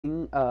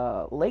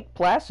Lake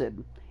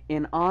Placid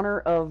in honor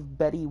of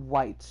Betty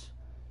White.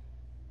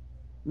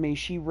 May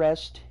she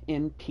rest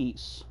in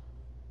peace.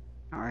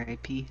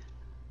 R.I.P.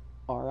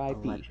 A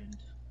R.I.P. legend.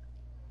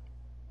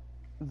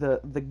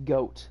 The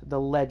goat, the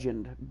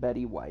legend,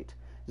 Betty White.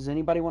 Does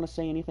anybody want to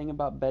say anything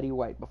about Betty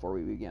White before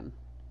we begin?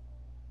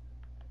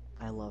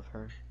 I love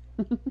her.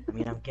 I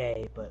mean, I'm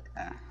gay, but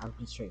Yeah. I'll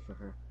be straight for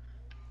her.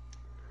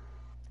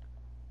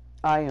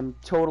 I am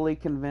totally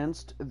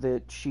convinced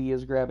that she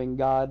is grabbing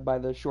God by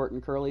the short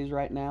and curlies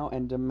right now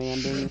and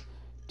demanding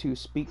to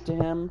speak to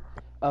him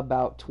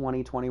about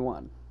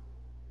 2021.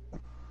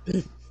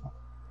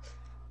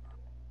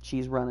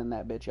 She's running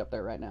that bitch up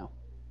there right now.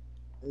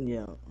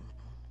 Yeah.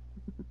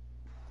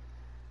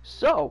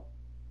 So,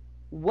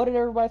 what did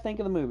everybody think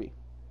of the movie?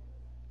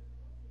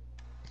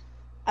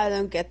 I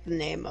don't get the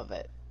name of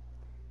it.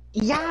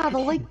 Yeah, the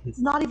lake. It's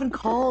not even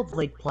called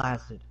Lake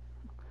Placid.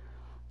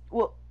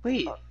 Well,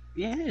 Wait,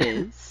 yeah, it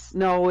is.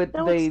 no,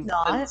 No, it's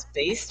not. It's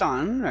based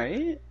on,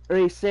 right?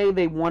 they say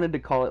they wanted to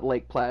call it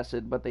Lake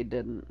Placid, but they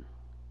didn't.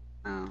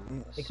 Oh.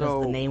 Because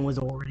So- the name was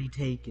already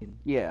taken.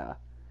 Yeah.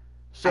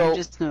 So I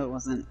just know it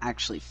wasn't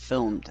actually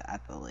filmed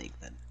at the lake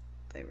that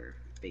they were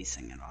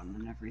basing it on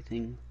and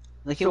everything.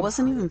 Like, So- it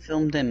wasn't even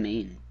filmed in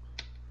Maine.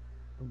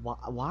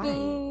 Why?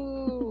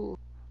 Ooh,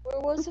 where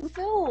was it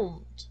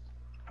filmed?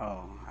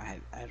 Oh, I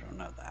don't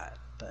know that,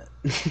 but...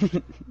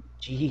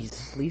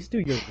 Jeez, please do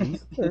your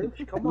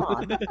research. Come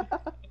on.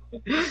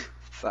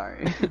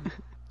 Sorry.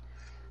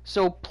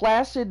 So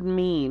placid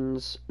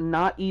means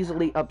not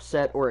easily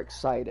upset or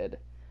excited.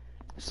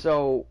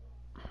 So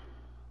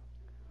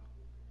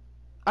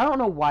I don't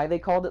know why they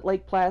called it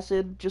Lake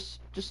Placid. Just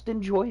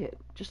enjoy it.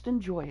 Just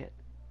enjoy it.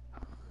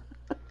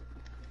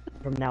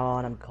 From now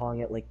on, I'm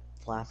calling it Lake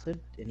Placid,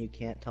 and you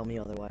can't tell me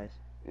otherwise.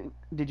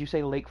 Did you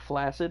say Lake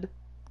Flaccid?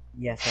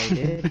 Yes, I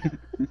did.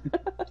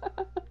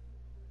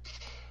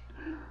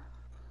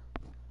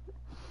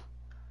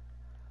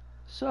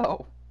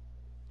 So,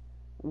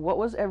 what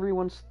was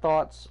everyone's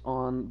thoughts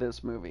on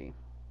this movie?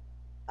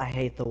 I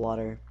hate the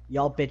water.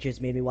 Y'all bitches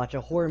made me watch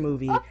a horror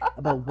movie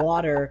about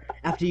water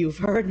after you've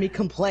heard me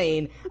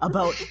complain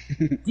about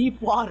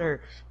deep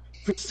water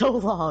for so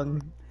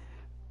long.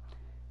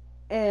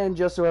 And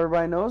just so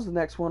everybody knows, the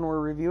next one we're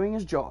reviewing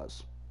is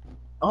Jaws.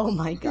 Oh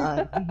my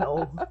god,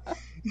 no.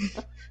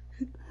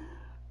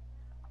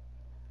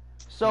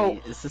 So,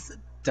 Wait, is this a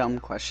dumb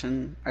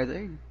question? Are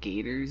there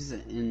gators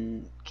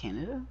in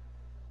Canada?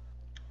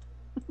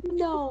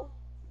 No.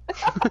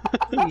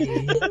 no,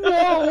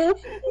 no,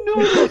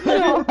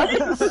 no,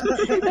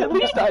 at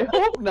least I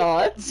hope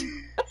not.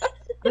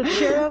 The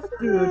sheriff,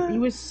 dude, he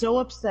was so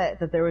upset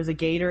that there was a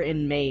gator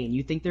in Maine.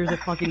 You think there's a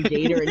fucking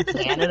gator in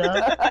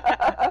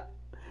Canada?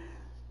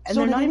 And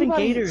So they're did not even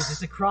anybody- gators,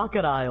 it's a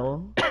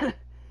crocodile.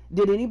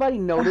 Did anybody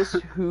notice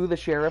who the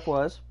sheriff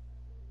was?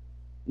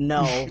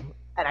 No.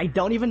 And I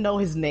don't even know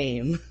his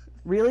name.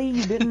 Really?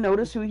 You didn't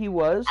notice who he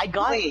was?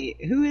 Wait,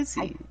 who is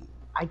he?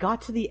 I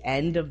got to the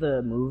end of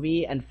the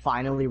movie and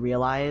finally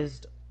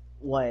realized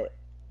what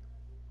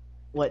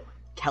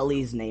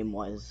Kelly's name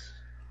was.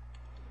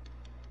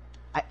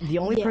 The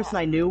only Yeah. person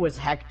I knew was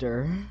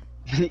Hector.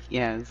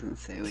 Yeah, I was gonna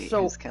say, wait,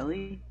 So- who's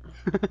Kelly?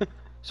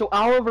 So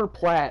Oliver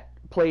Platt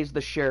plays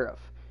the sheriff,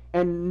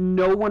 and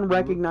no one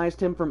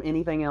recognized him from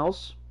anything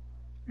else.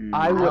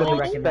 I I would have only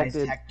recognized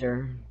expected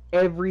Hector.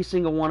 every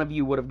single one of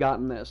you would have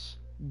gotten this,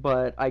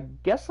 but I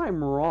guess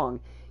I'm wrong.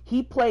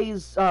 He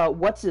plays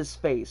what's his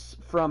face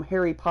from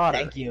Harry Potter.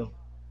 Thank you.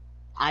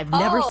 I've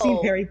never seen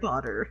Oh. Harry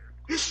Potter.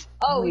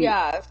 Oh Wait.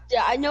 yeah,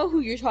 I know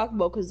who you're talking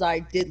about because I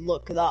did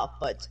look it up.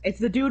 But It's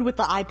the dude with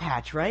the eye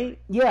patch, right?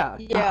 Yeah,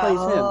 he Yeah. plays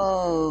him.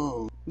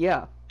 Oh,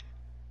 Yeah.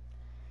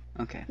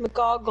 okay.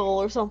 McGoggle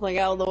or something.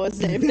 I don't know what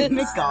his name is. I don't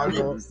know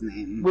McGoggle. his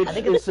name. Which I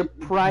think is it's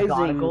surprising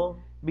McGonagall.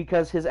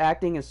 because his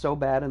acting is so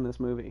bad in this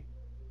movie.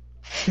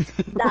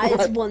 That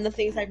is one of the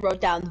things I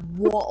wrote down.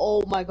 Whoa,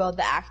 oh my god,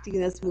 the acting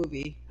in this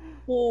movie.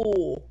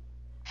 Oh.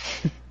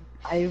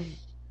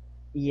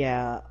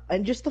 Yeah,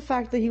 and just the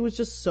fact that he was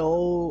just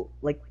so,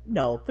 like,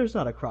 no, there's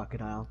not a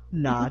crocodile.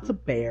 Nah, it's a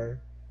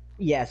bear.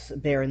 Yes, a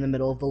bear in the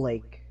middle of the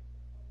lake.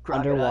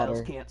 Crocodiles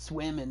Underwater. can't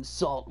swim in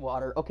salt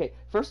water. Okay,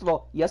 first of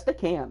all, yes they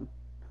can.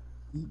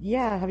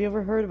 Yeah, have you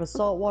ever heard of a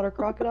saltwater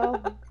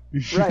crocodile?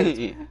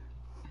 Right.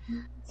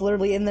 It's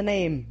literally in the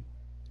name.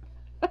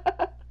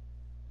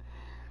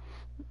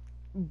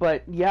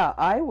 But yeah,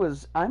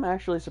 I'm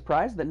actually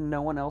surprised that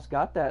no one else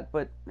got that,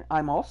 but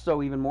I'm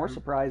also even more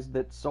surprised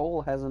that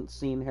Soul hasn't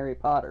seen Harry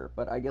Potter,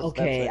 but I guess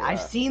Okay, that's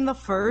I've seen the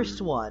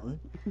first one,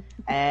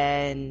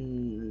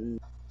 and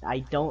I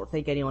don't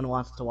think anyone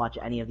wants to watch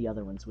any of the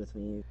other ones with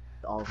me.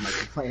 All of my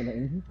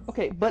complaining.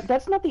 Okay, but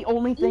that's not the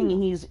only thing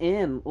he's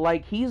in.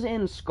 Like, he's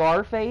in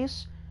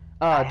Scarface,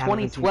 I haven't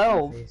seen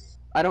 2012. Scarface.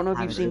 I don't know if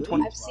Haven't you've seen really.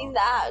 20. I've seen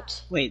that.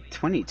 Wait,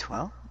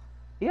 2012?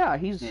 Yeah,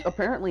 he's Yeah.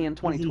 apparently in He's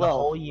in the 2012.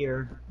 whole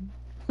year.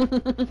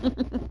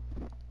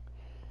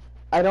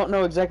 I don't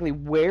know exactly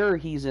where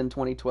he's in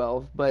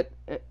 2012, but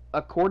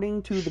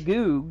according to the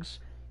Googs,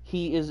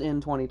 he is in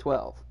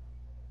 2012.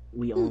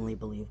 We only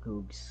believe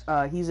Googs.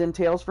 He's in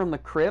Tales from the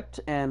Crypt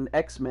and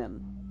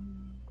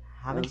X-Men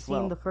Haven't as seen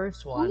well. the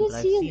first Who one, but is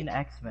I've he in seen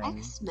X-Men.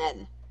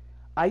 X-Men?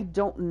 I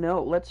don't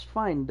know. Let's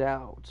find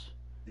out.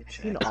 I've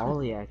seen all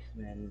the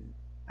X-Men.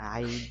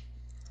 I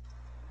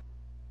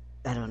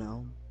don't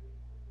know.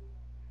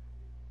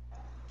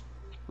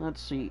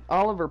 Let's see.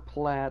 Oliver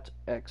Platt,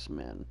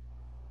 X-Men.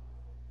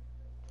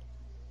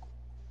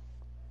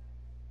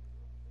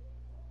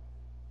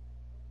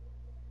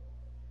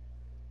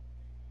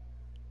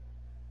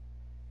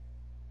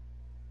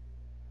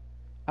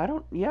 I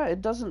don't. Yeah,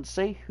 it doesn't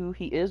say who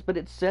he is, but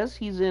it says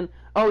he's in.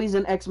 Oh, he's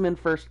in X-Men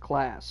First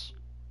Class.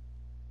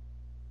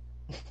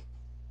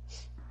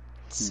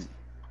 Looks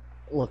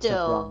like wrong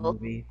Still.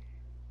 movie.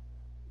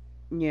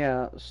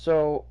 Yeah.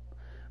 So,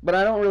 but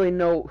I don't really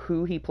know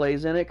who he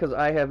plays in it because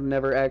I have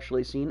never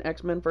actually seen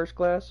X-Men First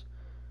Class.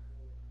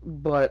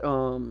 But I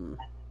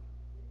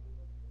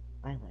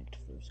liked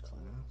First Class.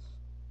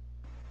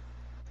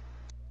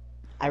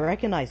 I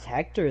recognize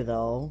Hector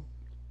though.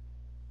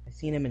 I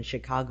seen him in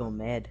Chicago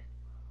Med.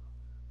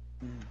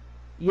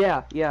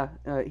 yeah,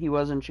 he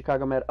was in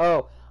Chicago Med.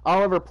 Oh,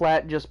 Oliver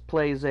Platt just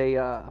plays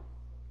a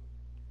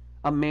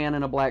man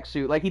in a black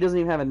suit. Like he doesn't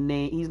even have a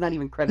name. He's not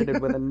even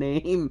credited with a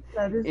name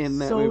That is in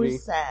that so movie.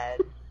 sad.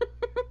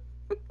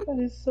 That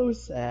is so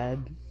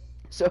sad.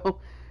 So,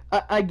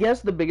 I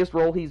guess the biggest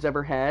role he's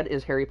ever had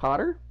is Harry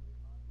Potter.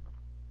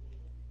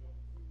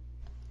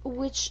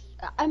 Which,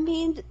 I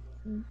mean,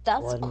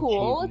 that's What an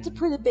cool. It's a achievement.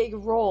 pretty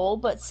big role,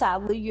 but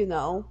sadly,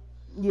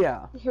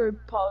 Yeah. Harry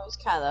Potter's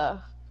kind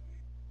of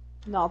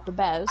not the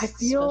best, I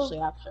feel-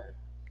 especially after.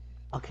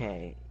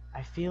 Okay,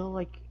 I feel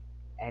like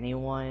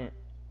anyone.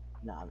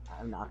 No,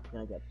 I'm not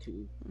gonna get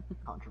too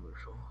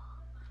controversial.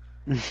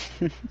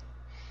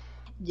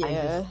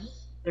 Yeah.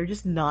 They're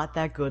just not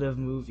that good of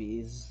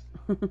movies.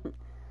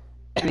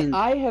 I mean,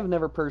 I have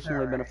never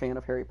personally been a fan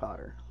of Harry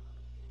Potter.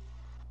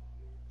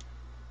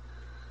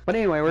 But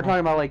anyway, we're talking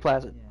about Lake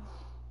Placid.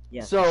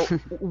 Yes. So,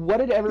 what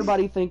did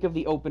everybody think of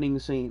the opening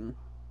scene?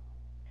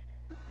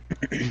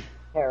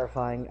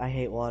 Terrifying. I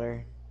hate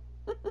water.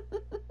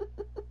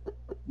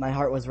 My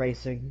heart was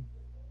racing.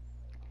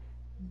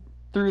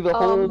 Through the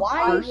whole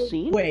Why? first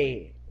scene?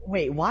 Wait.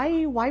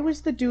 Why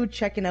was the dude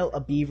checking out a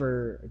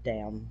beaver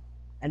dam?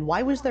 And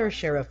why was there a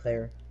sheriff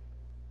there?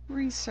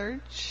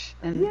 research.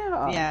 And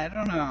Yeah. I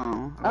don't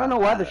know. I don't know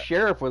why the about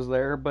sheriff was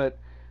there, but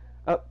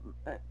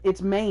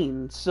it's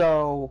Maine,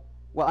 so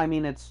well, I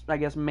mean, it's I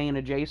guess Maine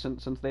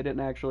adjacent since they didn't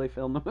actually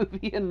film the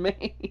movie in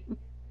Maine.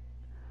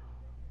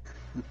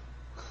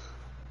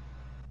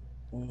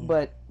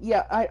 But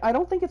yeah, I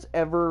don't think it's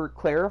ever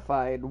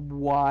clarified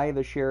why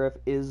the sheriff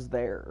is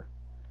there.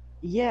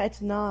 Yeah,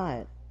 it's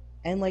not.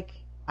 And like,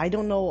 I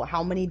don't know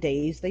how many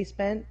days they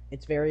spent.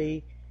 It's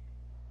very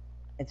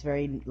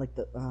like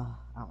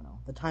I don't know.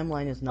 The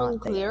timeline is not there.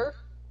 Unclear.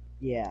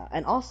 Yeah,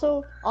 and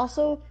also,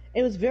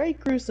 it was very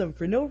gruesome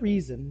for no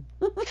reason.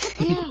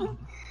 Yeah.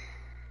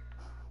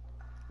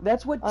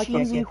 That's what Okay,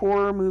 cheesy okay.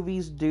 horror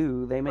movies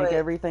do. They make But-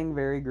 everything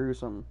very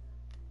gruesome.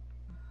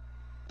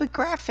 the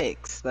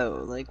graphics,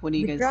 though. Like, what do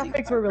you The guys think?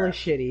 graphics were really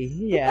shitty.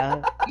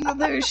 Yeah, You know,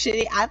 they were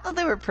shitty. I thought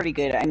they were pretty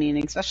good. I mean,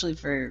 especially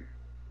for.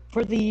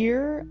 for the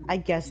year, I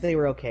guess they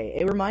were okay.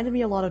 It reminded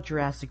me a lot of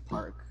Jurassic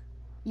Park.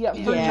 Yeah,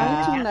 for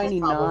Yeah, probably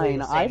 1999,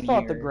 the I same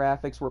thought the year.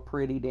 graphics were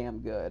pretty damn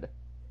good.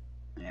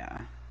 Yeah.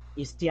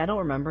 You see, I don't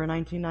remember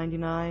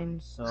 1999,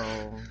 so.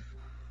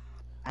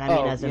 I mean,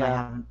 Oh, as in I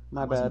yeah, haven't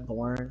my wasn't bad.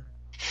 born.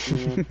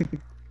 Yeah.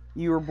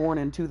 You were born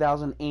in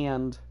 2000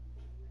 and.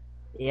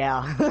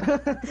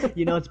 Yeah,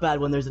 you know it's bad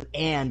when there's an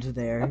and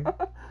there.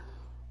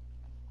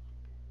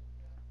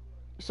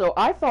 So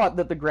I thought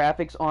that the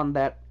graphics on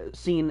that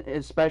scene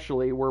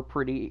especially were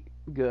pretty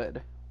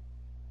good.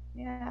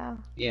 Yeah.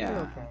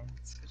 Yeah. Okay.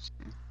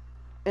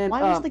 And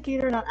Why was the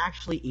gator not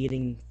actually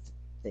eating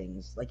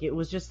things? Like it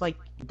was just like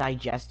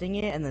digesting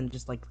it and then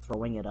just like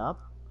throwing it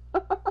up.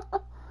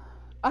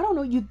 I don't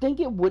know, you'd think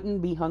it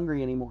wouldn't be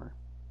hungry anymore.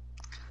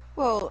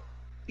 Well,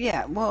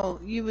 yeah. Well,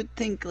 you would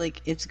think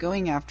like it's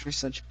going after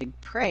such big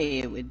prey,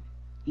 it would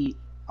eat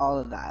all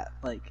of that.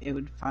 Like it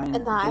would find.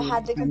 And I it would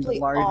had the find a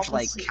complete large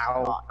like opposite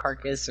cow thought.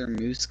 carcass or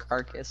moose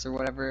carcass or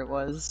whatever it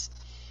was.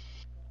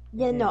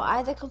 Yeah, no, I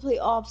had the complete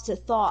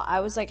opposite thought. I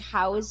was like,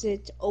 how is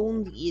it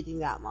only eating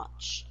that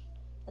much?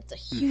 That's a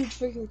huge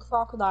freaking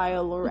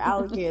crocodile or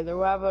alligator,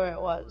 whatever it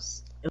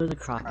was. It was a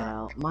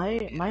crocodile.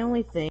 My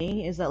only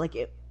thing is that like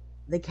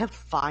they kept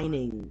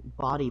finding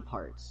body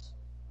parts.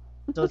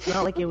 So it's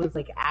not like it was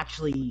like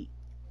actually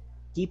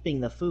keeping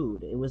the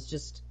food. It was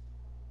just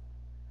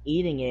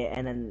eating it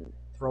and then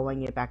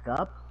throwing it back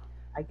up,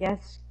 I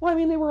guess. Well, I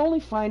mean, they were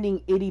only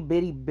finding itty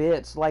bitty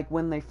bits, like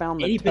when they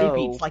found the Itty toe.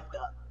 bitty beats like the.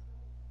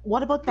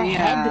 What about the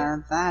head? Yeah,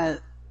 that.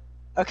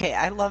 Okay,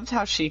 I loved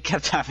how she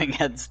kept having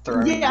heads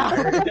thrown. Yeah.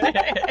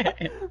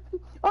 at her.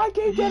 I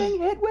keep getting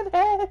hit with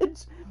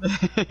heads!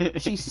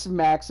 She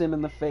smacks him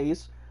in the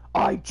face.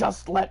 I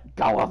just let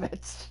go of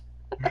it!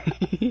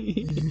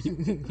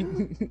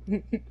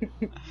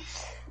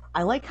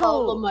 I like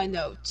All of how my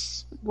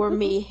notes were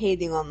me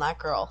hating on that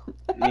girl.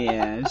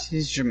 Yeah,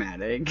 she's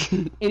dramatic.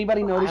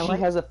 Anybody notice I she like-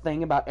 has a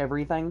thing about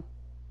everything?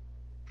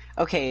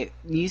 Okay,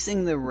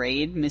 using the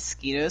Raid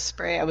mosquito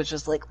spray, I was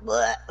just like,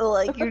 what?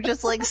 Like, you're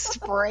just like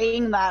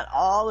spraying that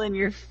all in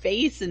your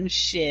face and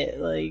shit.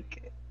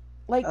 Like,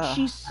 Like,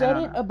 she I said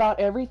don't it know. about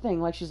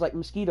everything. Like, she's like,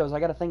 mosquitoes, I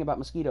got a thing about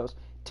mosquitoes.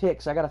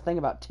 Ticks, I got a thing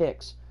about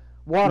ticks.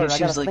 Water, And I she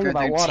got was a like, thing are about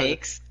there water.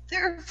 ticks?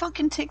 There are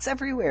fucking ticks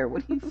everywhere.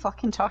 What are you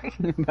fucking talking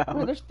Wait,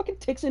 about? there's fucking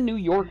ticks in New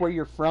York where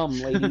you're from,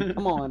 lady.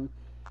 Come on.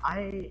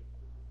 I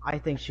I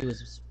think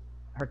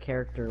her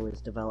character was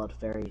developed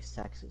very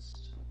sexist.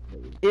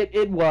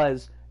 It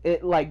was.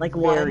 It, like Like,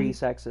 very one-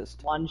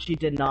 sexist. One, she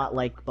did not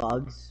like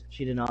bugs.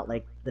 She did not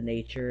like the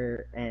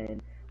nature.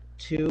 And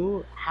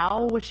two,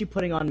 how was she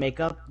putting on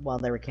makeup while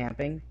they were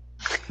camping?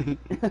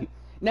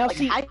 Now, Like,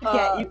 see, I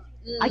get you.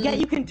 I get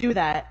you can do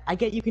that. I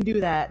get you can do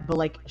that. But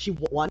like, she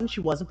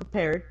wasn't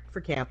prepared for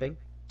camping.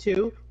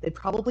 Two, they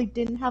probably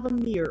didn't have a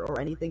mirror or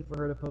anything for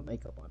her to put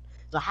makeup on.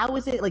 So how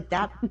is it like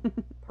that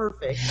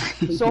perfect?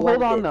 so hold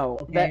on blended, though.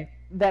 okay?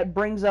 That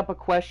brings up a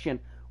question.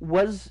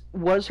 Was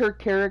her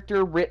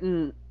character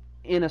written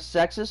in a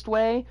sexist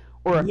way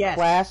or a Yes.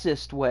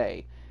 classist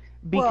way?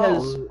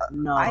 Because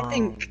No, I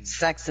think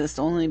sexist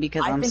only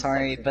because I I'm think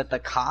sorry, sexist. but the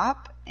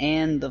cop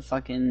and the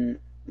fucking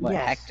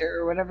Yes. Hector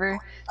or whatever,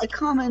 the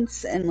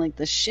comments and like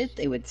the shit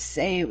they would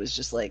say, it was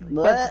just like,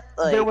 what?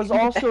 but Like, there was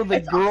also the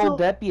It's girl also-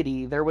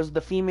 deputy. There was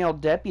the female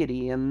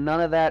deputy, and none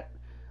of that,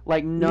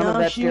 like none No, of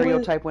that she was-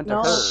 stereotype went to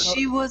no, her.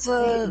 she was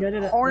a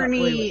No,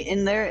 horny wait.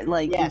 in there.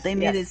 Like Yes, they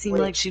made yes, it seem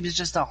wait. like she was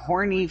just a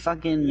horny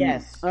fucking.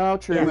 Yes. Oh,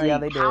 true. Yeah, Yeah,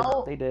 like, they did.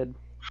 how- They did.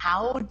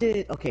 How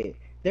did okay?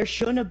 There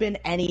shouldn't have been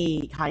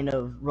any kind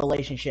of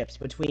relationships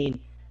between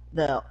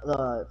the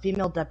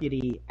female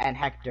deputy and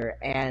Hector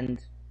and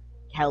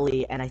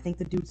Kelly, and I think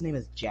the dude's name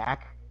is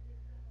Jack.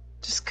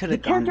 Just could The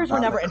have. characters were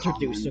never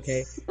introduced,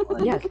 okay?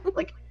 Yes,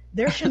 like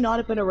there should not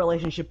have been a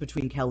relationship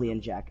between Kelly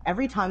and Jack.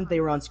 Every time they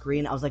were on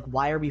screen, I was like,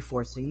 why are we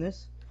forcing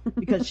this?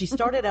 Because she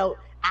started out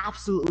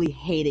absolutely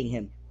hating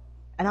him.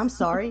 And I'm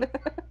sorry,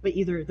 but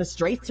either the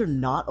straights are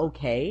not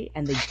okay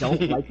and they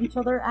don't like each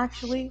other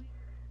actually,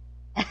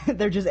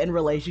 they're just in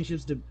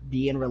relationships to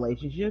be in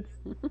relationships,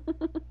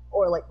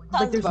 or like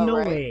Sounds there's about no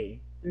right. way.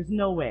 There's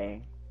no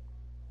way.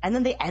 And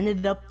then they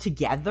ended up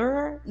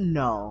together?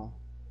 No.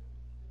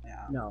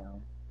 Yeah.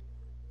 No.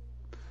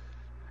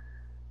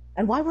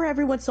 And why were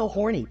everyone so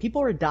horny?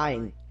 People are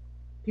dying.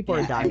 People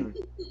are Yeah, dying.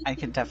 I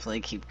could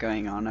definitely keep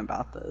going on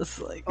about this.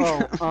 Like,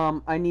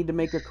 Oh, I need to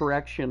make a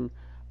correction.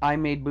 I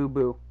made boo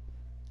boo.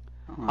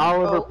 Oh.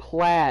 Oliver Oh.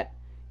 Platt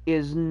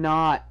is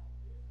not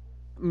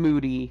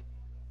Moody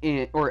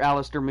or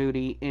Alistair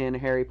Moody in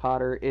Harry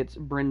Potter. It's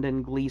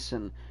Brendan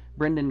Gleeson.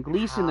 Brendan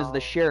Gleeson is the How?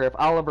 sheriff.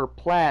 Oliver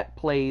Platt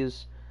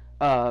plays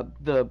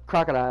the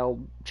crocodile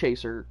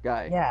chaser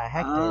guy. Yeah,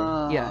 Hector.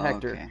 Oh, Yeah,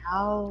 Hector. okay.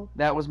 How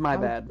That was my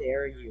how bad.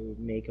 dare you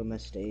make a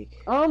mistake?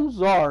 I'm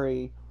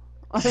sorry.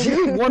 I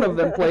knew one of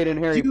them played in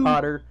Harry You-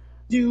 Potter.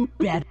 Do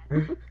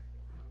better.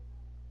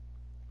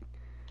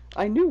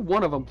 I knew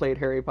one of them played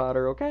Harry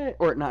Potter, okay?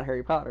 Or not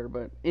Harry Potter,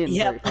 but in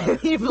Harry Yep, Potter.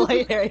 he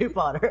played Harry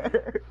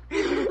Potter.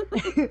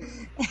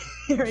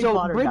 Harry So,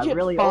 Potter Bridget got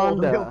really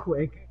Fonda- old real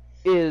quick.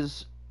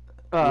 Is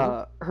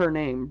her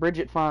name.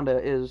 Bridget Fonda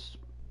is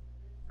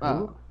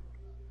Who?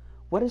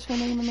 what is her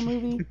name in the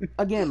movie?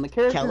 Again, the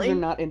characters Kelly? are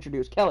not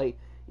introduced. Kelly.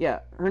 Yeah,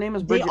 her name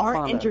is They Bridget aren't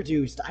Fonda.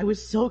 introduced. I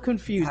was so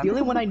confused. The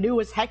only one I knew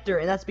was Hector,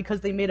 and that's because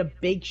they made a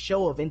big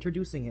show of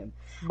introducing him.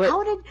 But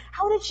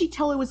How did she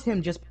tell it was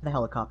him just by the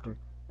helicopter?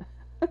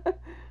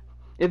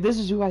 if this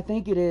is who I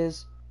think it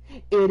is,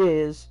 it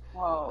is.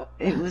 Well,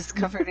 it was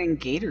covered in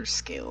gator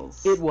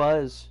scales. It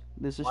was.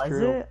 This is Was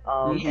true. it?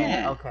 Oh,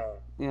 Yeah. okay.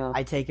 Yeah.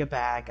 I take it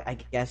back. I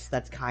guess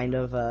that's kind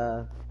of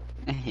a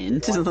A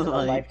hint. once in a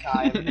like...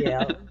 lifetime.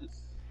 Yeah.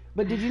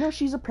 But did you know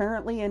she's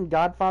apparently in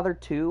Godfather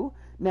 2?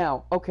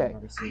 Now, okay.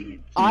 Never seen it.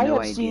 I No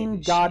have idea seen who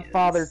she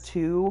Godfather is.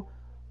 2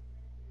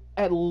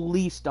 at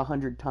least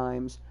 100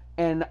 times,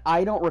 and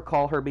I don't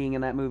recall her being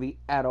in that movie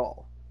at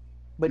all.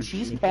 But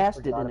she's You just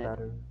casted forgot in it. about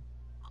her.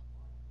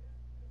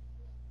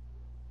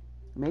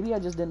 Maybe I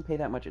just didn't pay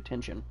that much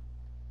attention.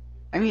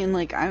 I mean,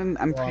 like, I'm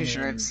Well, pretty I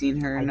sure mean, I've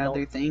seen her in I don't-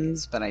 other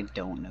things, but I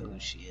don't know who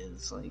she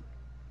is. Like,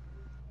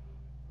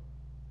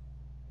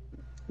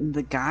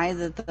 the guy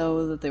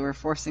that they were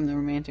forcing the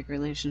romantic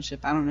relationship,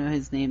 I don't know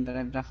his name, but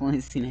I've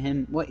definitely seen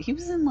him. What he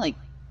was in, like,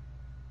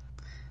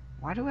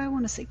 why do I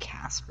want to say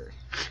Casper?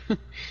 Casper,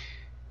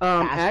 like the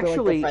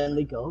Actually,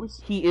 friendly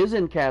ghost. he is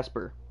in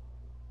Casper.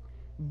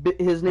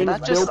 His name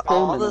That is Bill just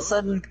all of a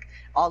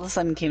Pullman.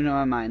 sudden came to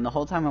my mind. The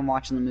whole time I'm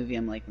watching the movie,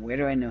 I'm like, where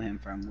do I know him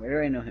from?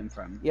 Where do I know him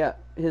from? Yeah,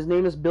 his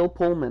name is Bill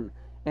Pullman,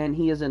 and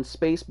he is in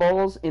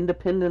Spaceballs,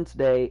 Independence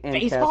Day, and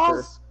Casper.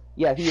 Baseballs?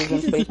 Yeah, he is in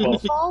He's in Spaceballs.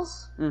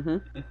 Baseballs?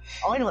 Mm-hmm.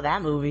 Oh, I know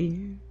that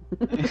movie.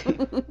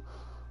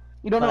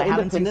 You don't But I know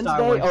haven't seen Independence Star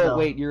Day? Wars, Oh though.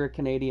 wait, you're a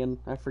Canadian.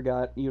 I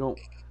forgot. You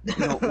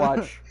don't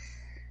watch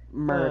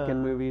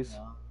American movies.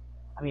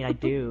 I mean, I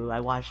do. I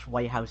watched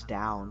White House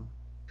Down.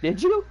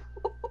 Did you?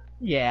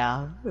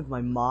 Yeah, with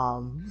my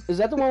mom. Is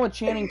that the one with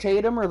Channing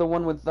Tatum or the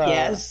one with?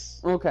 Yes.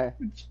 Okay.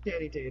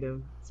 Channing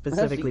Tatum. That's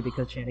Specifically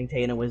because Channing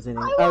Tatum was in it.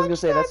 I I was gonna watched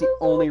say that that's the movie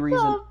only with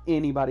reason the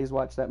anybody's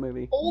watched that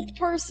movie. old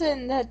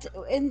person that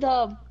in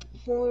the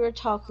when we were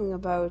talking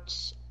about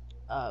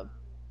uh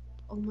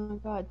oh my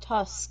god,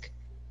 Tusk.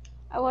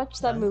 I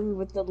watched that movie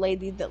with the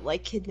lady that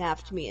like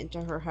kidnapped me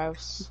into her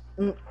house.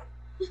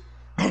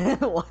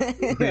 What?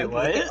 Wait,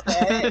 what?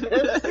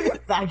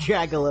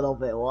 Backtrack a little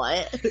bit.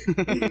 What?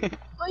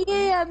 Oh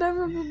yeah, I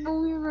remember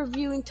when we were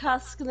reviewing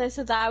Tusk, and I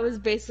said that I was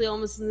basically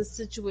almost in this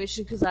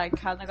situation because I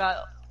kind of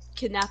got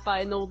kidnapped by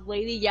an old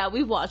lady. Yeah,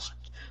 we watched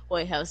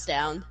White House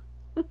Down.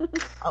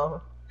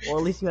 Oh, well,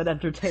 at least you had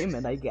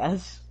entertainment, I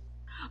guess.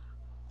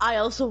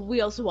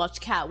 We also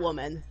watched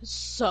Catwoman,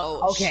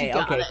 so she Okay,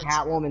 got okay. it.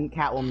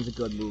 Catwoman's a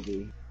good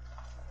movie.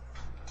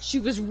 She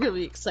was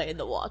really excited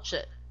to watch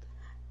it.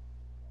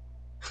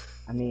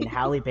 I mean,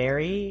 Halle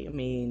Berry. I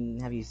mean,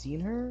 have you seen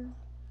her?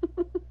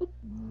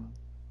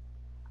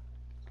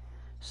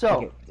 So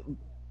Okay,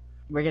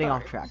 we're getting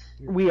off track.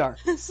 we are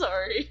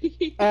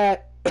Sorry.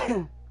 at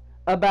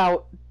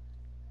about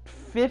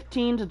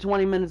 15 to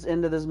 20 minutes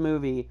into this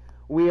movie.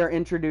 We are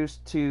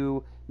introduced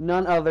to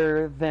none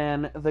other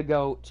than the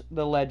GOAT,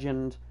 the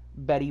legend,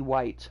 Betty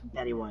White.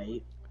 Betty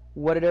White.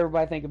 What did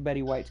everybody think of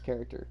Betty White's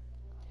character?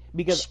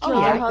 Because Kill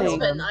her I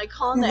think husband,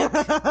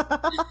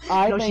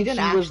 iconic. No, she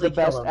didn't was the actually kill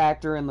best him.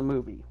 actor in the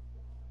movie.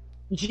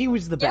 She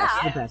was the best,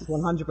 Yeah. the best,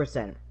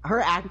 100%.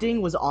 Her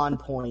acting was on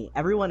point.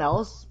 Everyone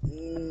else,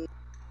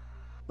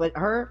 but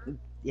her,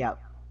 yeah,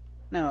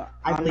 No,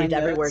 I on my believed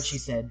every word notes, she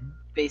said.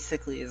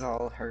 basically is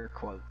all her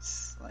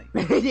quotes. Like,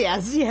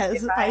 yes,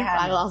 If I had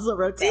I also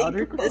wrote down her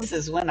think quotes. this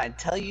is when I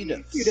tell you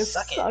to You just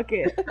suck it.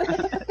 it.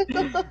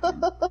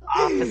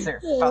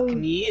 Officer, fuck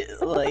me.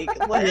 Like,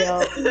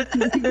 what?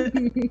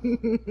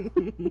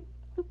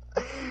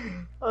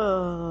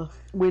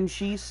 When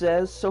she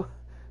says, so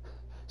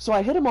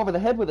I hit him over the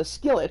head with a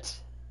skillet,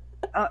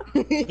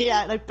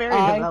 yeah, and I buried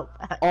I him out.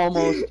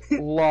 almost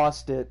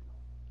lost it.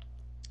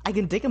 I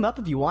can dig him up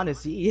if you want to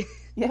see.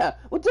 Yeah,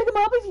 well, dig him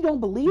up if you don't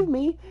believe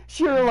me,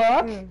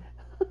 Sherlock.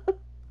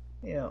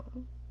 Yeah.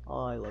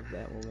 Oh, I love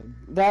that woman.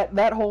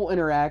 That whole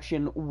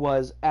interaction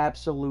was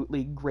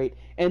absolutely great.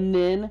 And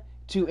then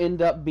to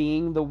end up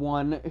being the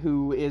one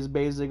who is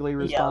basically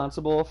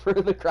responsible for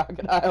the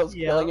crocodiles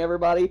Yep. killing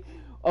everybody.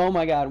 Oh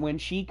my god, when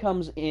she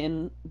comes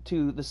in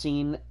to the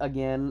scene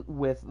again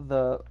with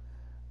the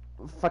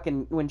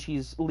when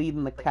she's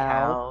leading the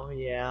cow,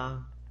 Yeah.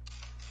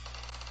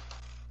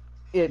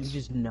 it's You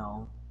just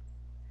know.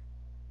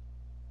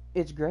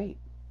 it's great.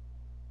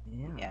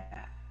 Yeah.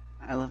 Yeah.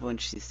 I love when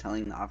she's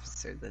telling the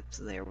officer that's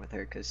there with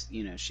her because,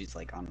 you know, she's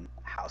like on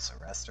house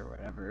arrest or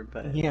whatever.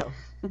 But Yeah.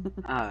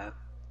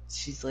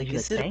 she's like,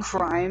 She's is like, it a "Thank you."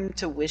 crime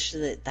to wish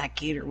that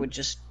gator would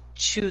just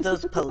chew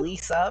those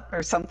police up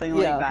or something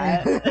Yeah.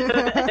 like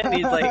that? And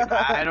he's like,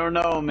 I don't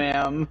know,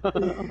 ma'am.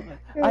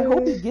 I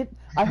hope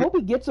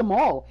he gets them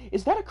all.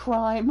 Is that a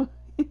crime?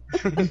 I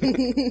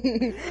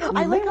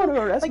may like want how,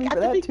 to arrest like, me at for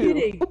the that, too.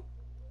 beginning.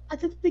 At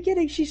the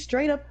beginning, she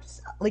straight up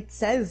like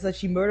says that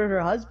she murdered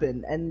her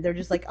husband, and they're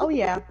just like, "Oh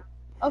yeah,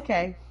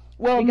 okay."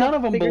 Well, We got none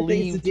of them bigger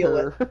things to believed deal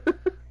her.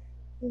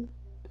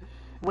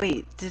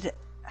 Wait,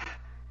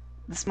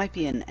 this might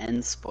be an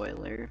end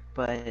spoiler,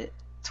 but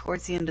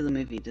towards the end of the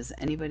movie, does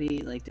anybody,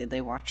 like, did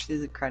they watch through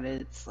the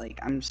credits? Like,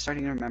 I'm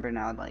starting to remember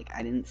now, like,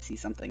 I didn't see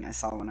something I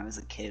saw when I was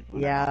a kid.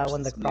 When I Yeah, watched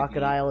when the this movie.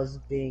 crocodile is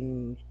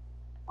being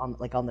on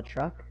the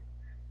truck.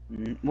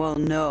 Well,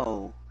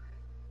 no.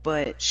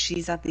 But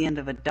she's at the end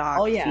of a dock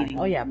Oh, yeah. feeding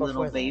Oh, yeah, little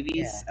before that, babies.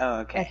 yeah. Oh, Yeah,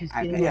 okay. she's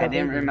I, feeding I little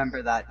didn't babies.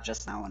 remember that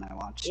just now when I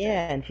watched it.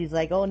 Yeah, and she's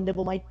like, "Oh,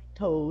 nibble my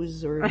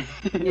toes," or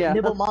Yeah.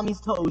 "Nibble mommy's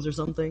toes," or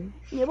something.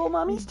 Nibble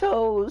mommy's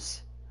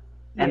toes.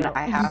 And Yeah.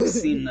 I have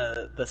seen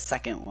the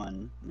second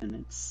one, and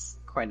it's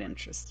quite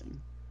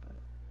interesting.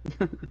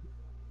 But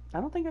I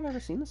don't think I've ever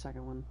seen the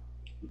second one.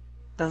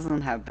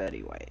 doesn't have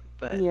Betty White,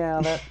 but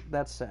Yeah,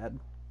 that's sad.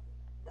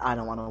 I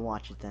don't want to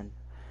watch it then.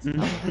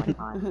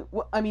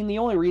 Well, I mean, the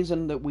only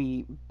reason that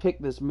we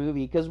picked this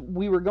movie, because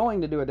we were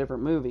going to do a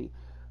different movie,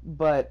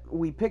 but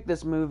we picked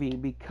this movie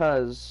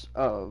because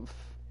of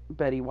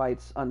Betty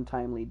White's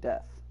untimely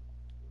death.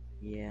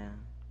 Yeah.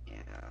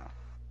 yeah.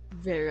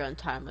 Very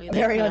untimely.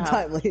 Very Yeah.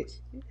 untimely.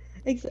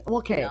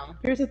 Okay, No.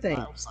 here's the thing.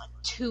 It was like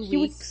 2 She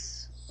was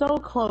weeks. so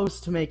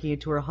close to making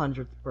it to her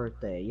 100th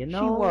birthday, you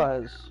know? She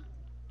was.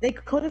 They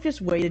could have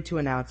just waited to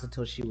announce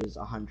until she was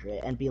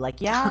 100 and be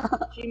like, yeah,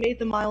 she made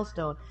the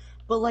milestone.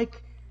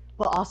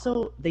 But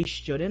also, they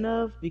shouldn't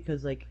have,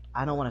 because, like,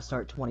 I don't want to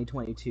start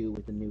 2022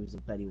 with the news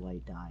of Betty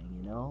White dying,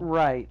 you know?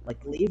 Right.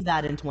 Like, leave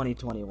that in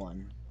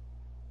 2021.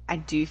 I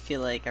do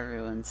feel like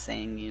everyone's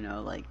saying, you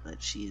know, like,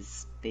 that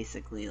she's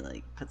basically,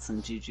 like, put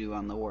some juju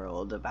on the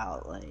world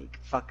about, like,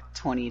 fuck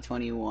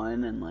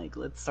 2021 and, like,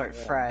 let's start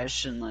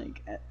fresh and,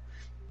 like,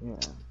 Yeah.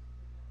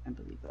 I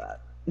believe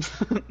that.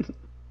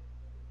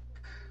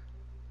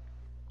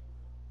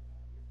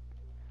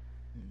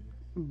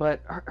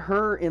 But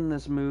her in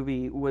this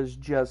movie was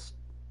just,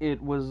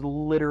 it was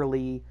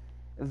literally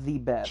the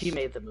best. She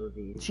made the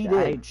movie. She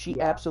did. She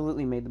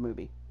absolutely made the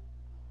movie.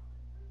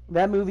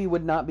 That movie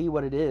would not be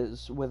what it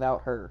is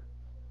without her.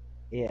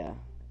 Yeah.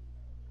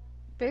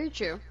 Very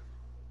true.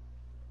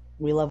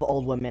 We love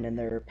old women and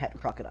their pet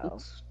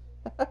crocodiles.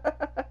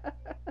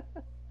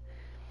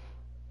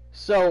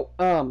 So,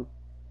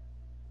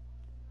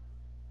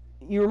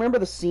 you remember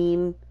the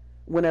scene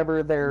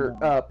whenever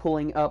they're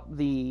pulling up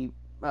the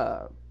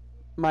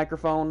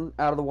microphone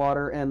out of the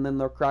water, and then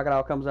the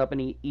crocodile comes up and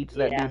he eats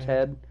that dude's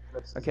head?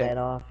 Rips his head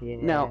off, yeah.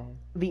 Now,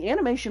 the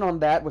animation on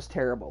that was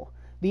terrible.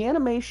 The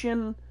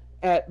animation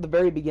at the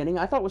very beginning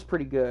I thought was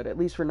pretty good, at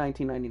least for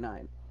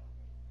 1999.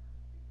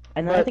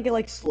 And then I think it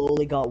like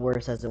slowly got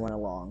worse as it went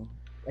along.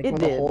 Like when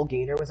the whole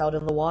gator was out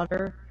in the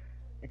water,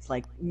 it's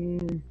like,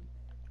 You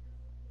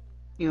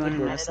want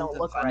to know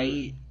something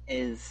funny?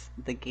 Is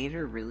the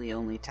gator really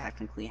only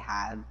technically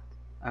had...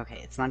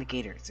 Okay, it's not a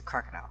gator, it's a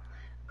crocodile.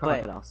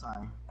 Crocodile,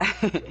 sorry.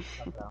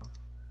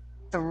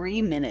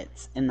 3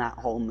 minutes in that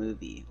whole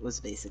movie was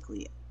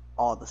basically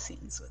all the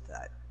scenes with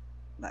that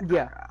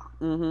crocodile.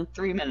 Mm-hmm.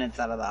 3 minutes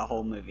out of that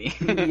whole movie.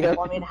 Yep.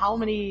 Well, I mean, how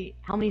many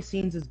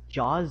scenes is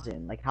Jaws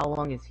in? Like, how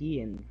long is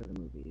he in for the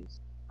movies?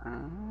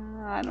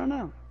 I don't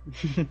know.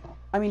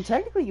 I mean,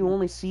 technically, you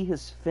only see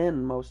his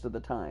fin most of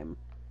the time.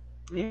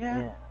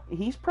 Yeah.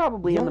 He's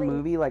probably in the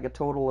movie like a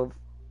total of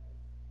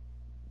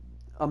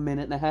a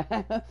minute and a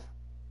half.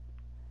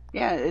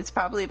 Yeah, it's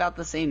probably about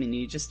the same, and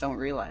you just don't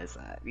realize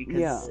that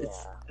because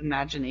it's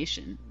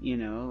imagination. You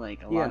know,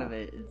 like a lot of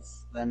it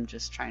is them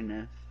just trying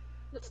to.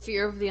 The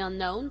fear of the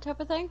unknown type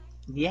of thing?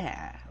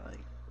 Yeah.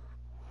 Like...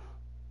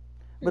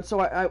 But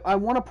so I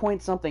want to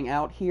point something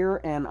out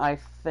here, and I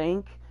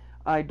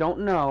don't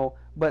know,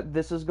 but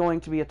this is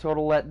going to be a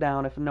total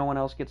letdown if no one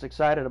else gets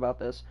excited about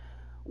this.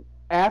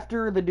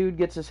 After the dude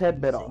gets his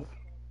head bit off.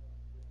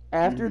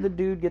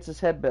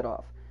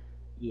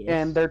 Yes.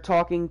 And they're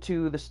talking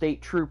to the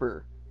state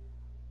trooper.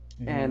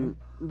 Mm-hmm. And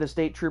the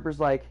state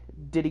trooper's like,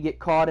 did he get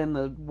caught in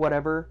the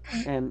whatever?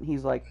 And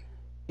he's like,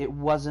 it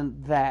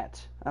wasn't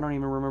that. I don't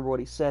even remember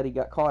what he said he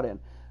got caught in.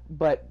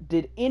 But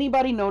did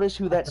anybody notice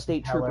who that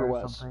state trooper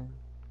was?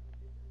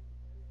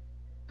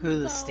 Who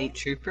the state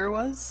trooper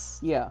was?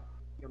 Yeah.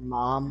 Your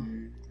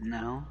mom?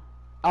 No.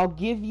 I'll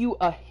give you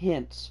a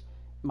hint.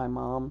 My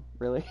mom?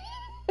 Really?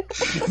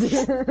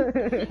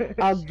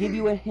 I'll give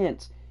you a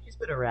hint. He's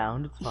been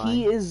around, it's fine.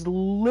 He is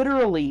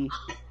literally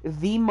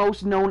the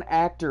most known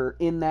actor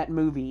in that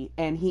movie,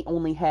 and he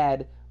only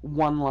had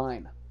one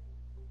line.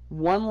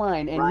 One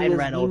line, and Ryan he is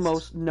Reynolds. the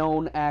most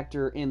known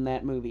actor in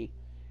that movie.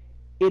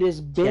 It is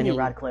Benny. Daniel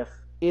Radcliffe.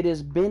 It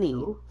is Benny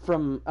Who?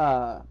 from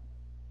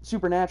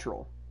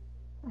Supernatural.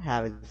 I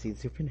haven't seen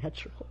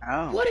Supernatural.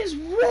 Oh. What is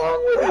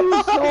wrong with you,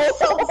 I'm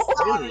Soul? so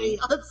sorry.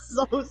 I'm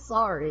so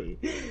sorry.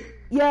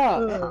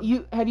 Yeah,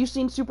 have you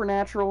seen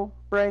Supernatural,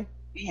 Bray?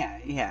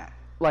 Yeah.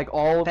 Like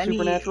all of Benny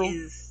Supernatural?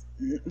 is...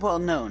 Well,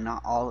 no,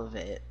 not all of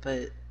it.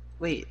 But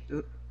wait,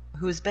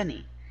 who's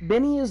Benny?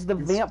 Benny is the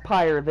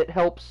vampire that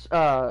helps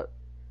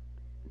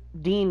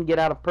Dean get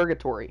out of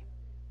purgatory.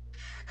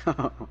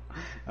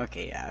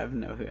 Okay, yeah, I have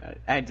no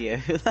idea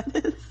who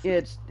that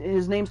is.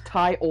 His name's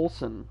Ty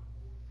Olson.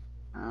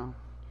 Oh.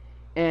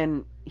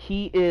 And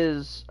he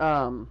is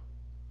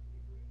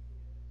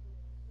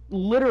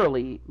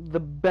literally the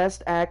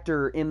best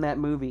actor in that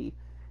movie,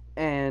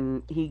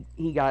 and he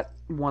got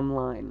one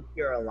line.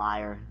 You're a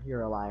liar.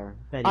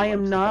 Betty I am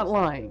White's the not best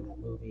actor lying. in that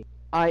movie.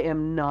 I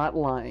am not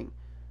lying.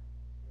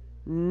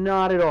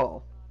 Not at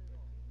all.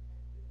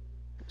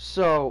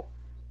 So,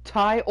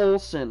 Ty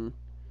Olson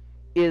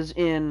is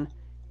in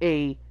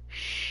a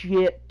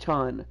shit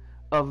ton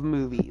of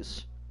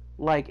movies.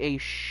 Like a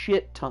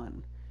shit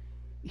ton.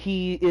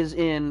 He is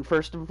in,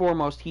 first and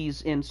foremost,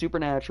 he's in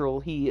Supernatural.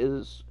 He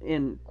is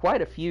in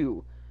quite a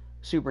few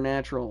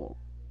Supernatural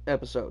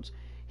episodes.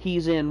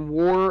 He's in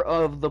War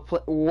for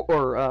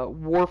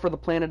the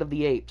Planet of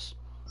the Apes.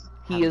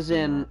 He is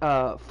in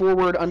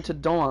Forward Unto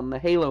Dawn, the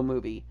Halo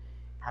movie.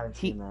 Haven't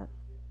seen that.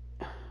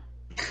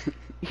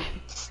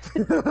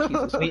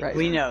 Jesus Christ.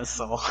 We know,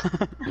 Soul.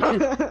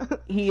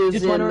 He is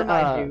Just wanna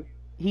remind you.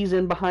 He's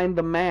in Behind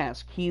the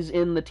Mask. He's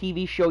in the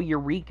TV show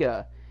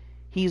Eureka.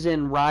 He's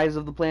in Rise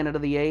of the Planet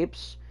of the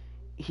Apes.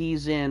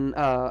 He's in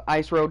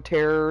Ice Road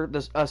Terror,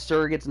 A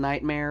Surrogate's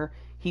Nightmare.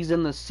 He's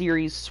in the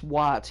series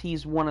SWAT.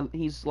 He's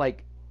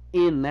like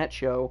in that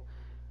show.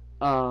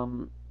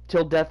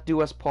 Till Death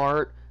Do Us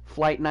Part,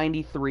 Flight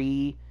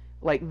 93.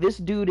 Like, this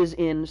dude is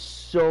in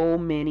so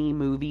many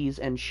movies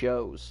and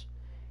shows.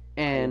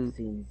 And I've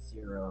seen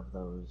 0 of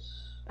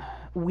those.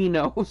 we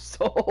know,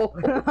 so...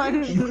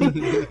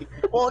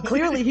 Well,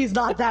 clearly he's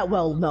not that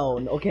well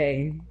known,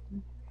 okay?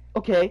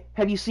 Okay,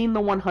 have you seen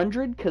The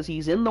 100? Because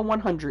he's in The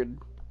 100.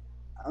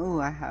 Oh,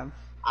 I have.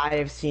 I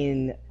have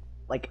seen,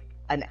 like,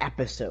 an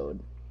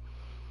episode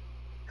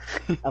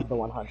of The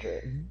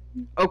 100.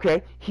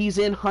 Okay, he's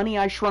in Honey,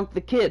 I Shrunk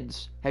the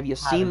Kids. Have you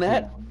seen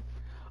that? Haven't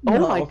Oh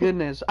No. my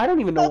goodness, I don't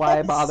even know why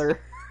I bother.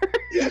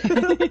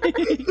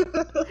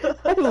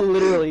 I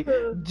literally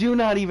do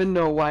not even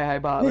know why I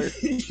bother.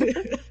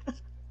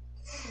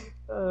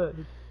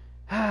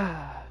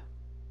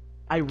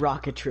 I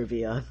rock at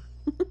trivia.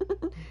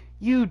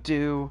 You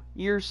do.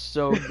 You're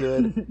so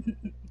good.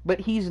 But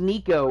he's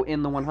Nico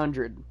in the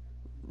 100,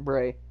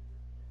 Bray.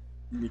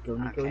 Nico,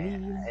 Okay,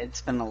 Nico.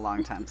 it's been a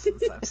long time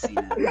since I've seen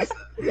it.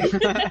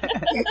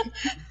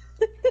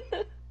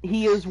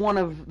 He is one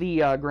of the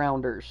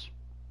grounders.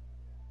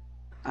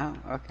 Oh,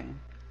 okay.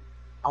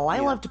 Oh, I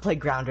Yeah. loved to play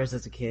Grounders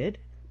as a kid.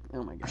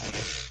 Oh my god.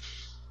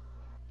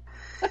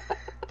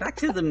 Back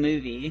to the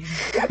movie.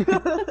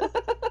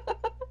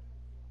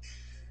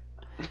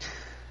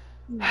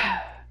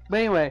 But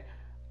anyway,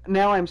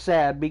 now I'm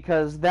sad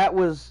because that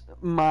was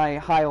my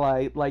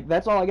highlight. Like,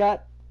 that's all I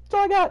got. That's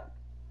all I got.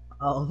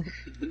 Oh,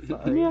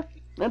 sorry. Yeah,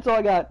 that's all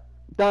I got.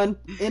 Done.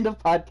 End of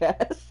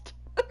podcast.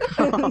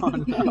 Oh,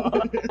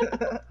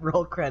 no.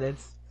 Roll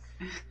credits.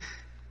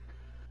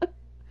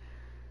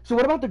 So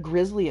what about the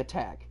grizzly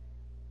attack?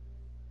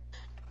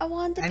 I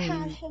wanted to I pat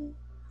mean- him.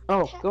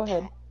 Oh, Pat, go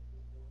ahead.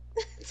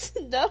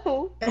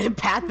 No.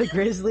 Pat the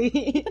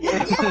Grizzly.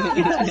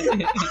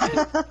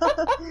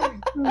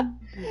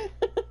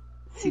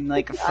 Seemed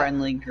like a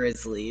friendly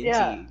grizzly.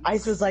 Yeah, Jeez.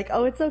 Ice was like,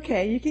 "Oh, it's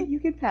okay. You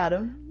can pat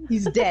him.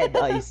 He's dead,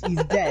 Ice.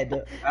 He's dead."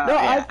 Oh, No,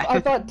 yeah. I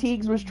thought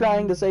Teagues was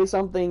trying to say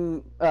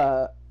something,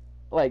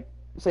 like,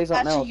 say something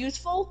Actually else.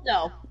 useful?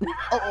 No.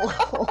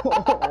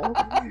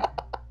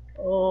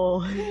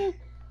 Oh.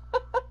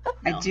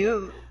 I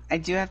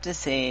do have to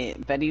say,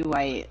 Betty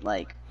White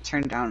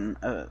turned down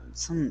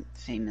some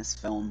famous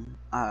film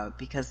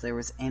because there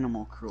was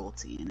animal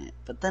cruelty in it.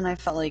 But then I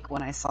felt like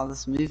when I saw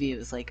this movie, it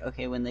was like,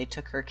 okay, when they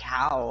took her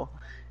cow,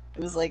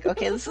 it was like,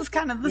 okay, this is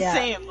kind of the Yeah.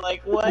 same.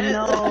 Like, what?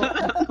 No,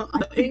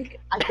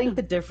 I think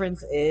the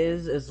difference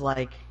is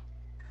like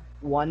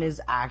one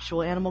is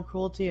actual animal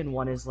cruelty and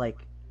one is like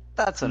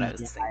That's what I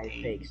was CGI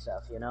thinking. fake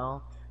stuff, you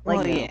know? Well,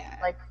 Like, yeah.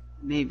 like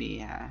Maybe,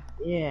 yeah.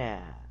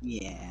 yeah.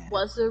 Yeah.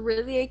 Was there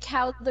really a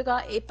cow that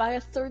got ate by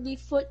a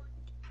 30-foot?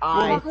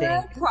 I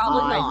Crocodile? think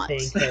Probably I not.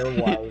 think there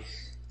was.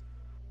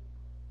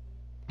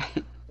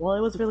 Well,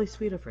 it was really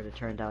sweet of her to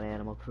turn down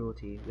animal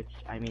cruelty, which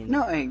I mean,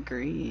 No, I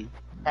agree.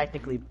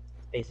 technically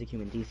basic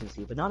human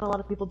decency, but not a lot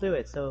of people do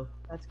it, so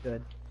that's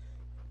good.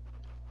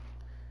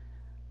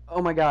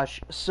 Oh my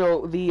gosh.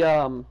 So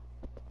the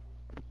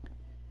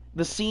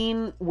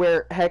scene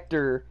where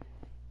Hector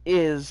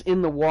is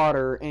in the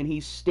water and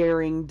he's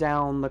staring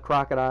down the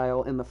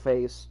crocodile in the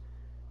face.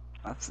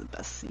 That's the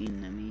best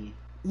scene to me.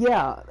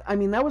 Yeah, I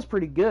mean that was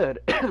pretty good.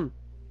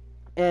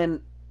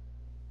 And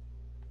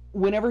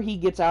whenever he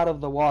gets out of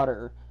the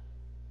water,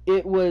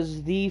 it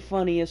was the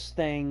funniest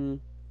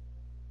thing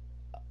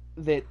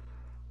that,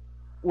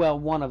 well,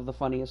 one of the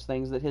funniest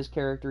things that his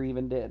character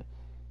even did.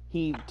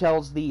 He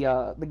tells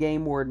the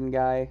game warden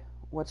guy,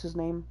 what's his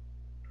name?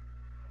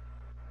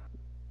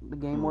 The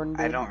game warden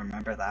dude? I don't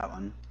remember that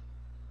one.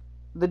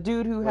 The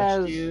dude who Which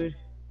has dude?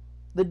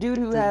 the dude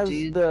who The has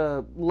dude-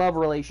 the love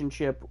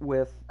relationship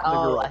with the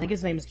Oh, girl. I think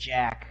his name's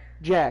Jack.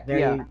 Jack,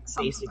 Very yeah.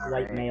 basic about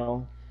white right.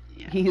 male.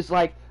 Yeah. He's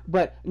like,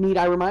 but need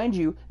I remind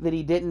you that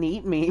he didn't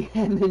eat me?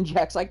 And then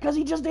Jack's like, because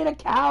he just ate a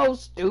cow,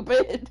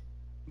 stupid.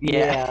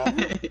 Yeah.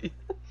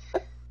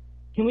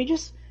 Can we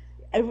just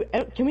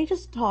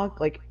talk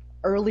like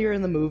earlier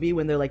in the movie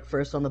when they're like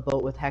first on the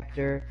boat with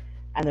Hector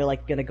and they're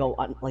like gonna go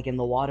on, like in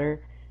the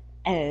water,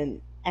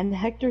 and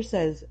Hector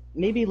says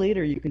maybe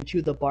later you can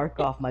chew the bark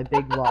off my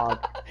big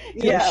log to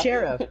the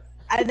sheriff,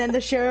 and then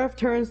the sheriff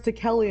turns to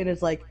Kelly and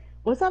is like,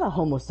 was that a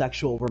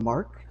homosexual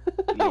remark?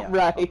 Yeah.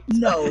 Right.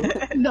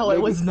 No,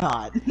 it was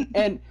not.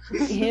 And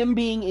him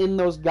being in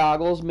those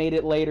goggles made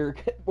it later,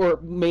 or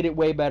made it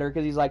way better,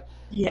 because he's like,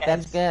 Yes.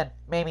 that's good.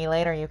 Maybe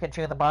later you can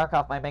chew the bark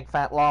off my big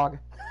fat log.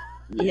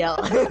 Yeah.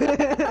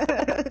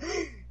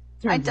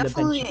 I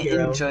definitely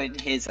hero. enjoyed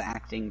his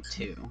acting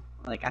too.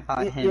 Like, I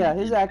thought him. Yeah,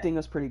 his and- acting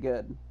was pretty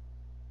good.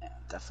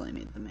 definitely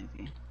made the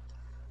movie.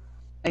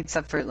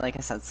 Except for, like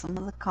I said, some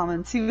of the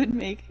comments he would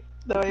make.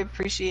 Though I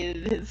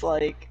appreciated his,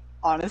 like,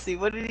 honesty.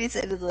 What did he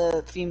say to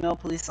the female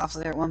police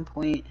officer at one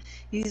point?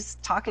 He's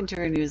talking to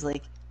her and he was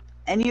like,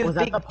 and you have Was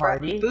that big the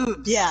party?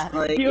 boobs. Yeah,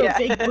 Like, you yeah.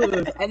 have big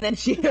boobs, and then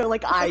her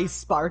like eyes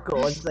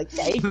sparkle, and she's like,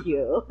 "Thank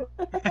you."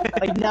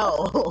 Like,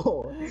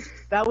 no,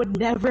 that would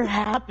never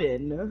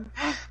happen.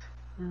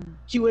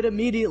 She would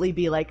immediately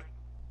be like,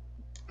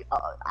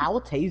 "I will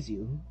tase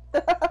you,"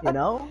 you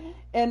know?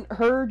 And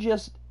her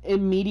just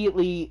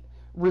immediately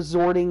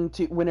resorting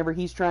to, whenever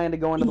he's trying to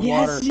go into the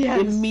Yes, water,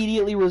 yes.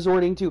 immediately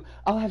resorting to,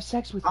 I'll have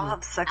sex with you. I'll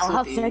have sex I'll with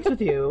have you. sex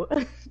with you.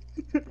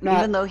 Not-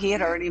 Even though he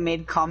had already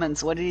made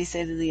comments, what did he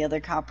say to the other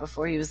cop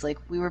before? He was like,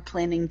 we were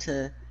planning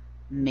to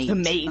mate. To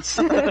mate.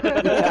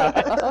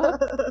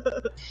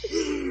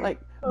 Like,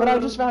 but I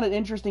just found it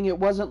interesting. It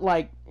wasn't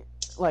like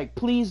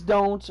please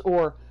don't,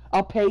 or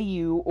I'll pay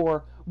you,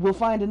 or we'll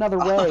find another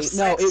I'll way. have No,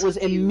 sex it was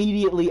with you.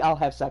 immediately I'll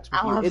have sex with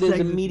I'll you. have It is sex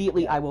with you,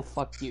 immediately yeah. I will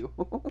fuck you.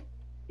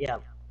 Yeah.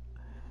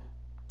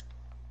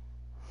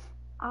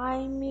 I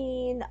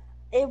mean,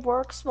 it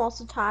works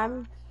most of the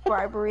time.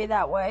 Bribery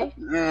that way.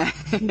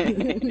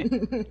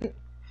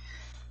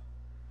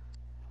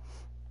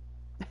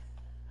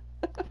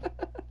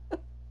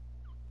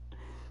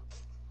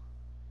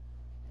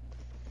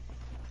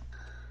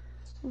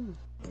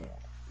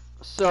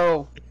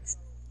 So,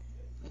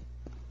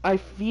 I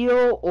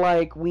feel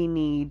like we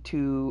need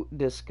to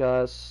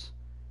discuss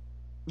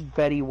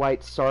Betty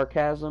White's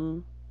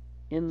sarcasm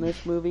in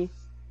this movie.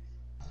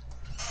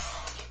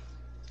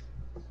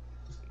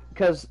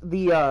 Because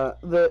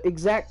the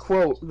exact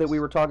quote that we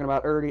were talking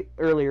about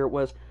earlier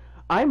was,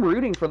 "I'm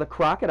rooting for the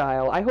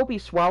crocodile. I hope he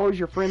swallows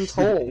your friend's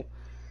whole."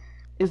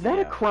 Is that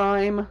a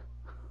crime?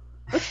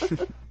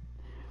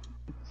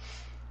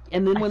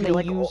 And then when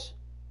they use...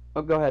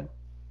 Oh, go ahead.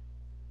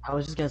 I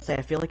was just gonna say,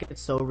 I feel like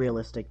it's so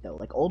realistic though.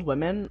 Like, old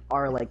women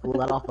are like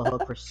let off the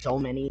hook for so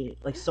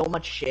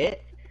much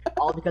shit,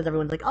 all because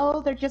everyone's like,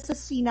 oh, they're just a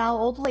senile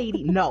old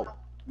lady. No.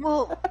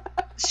 Well,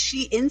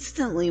 she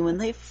instantly, when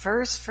they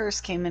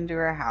first came into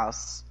her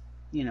house,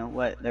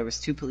 there was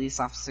 2 police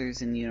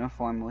officers in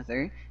uniform with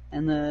her,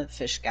 and the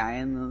fish guy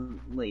and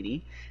the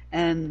lady,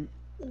 and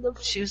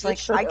she was like,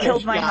 I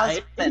killed my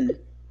husband.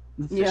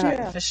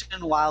 The fish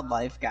and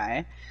wildlife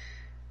guy.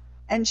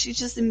 And she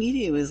just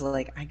immediately was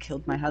like, I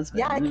killed my husband.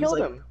 Yeah, I killed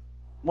him.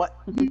 What?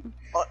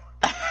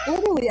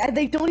 Totally,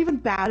 they don't even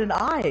bat an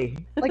eye.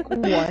 Like,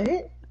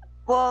 what?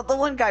 Well, the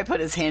one guy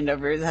put his hand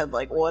over his head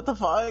like, what the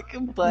fuck?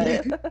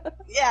 But,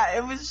 yeah,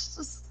 it was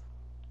just...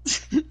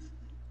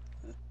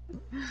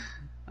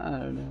 I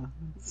don't know.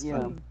 It's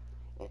funny.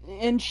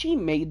 And she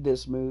made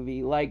this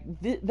movie. Like,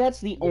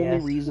 that's the only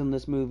reason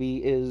this movie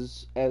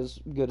is as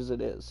good as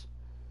it is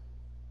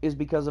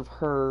because of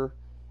her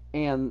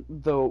and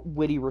the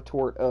witty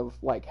retort of,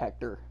 like,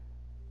 Hector.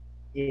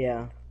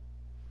 Yeah.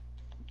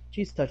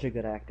 She's such a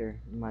good actor,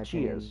 in my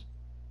opinion.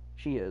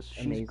 She is.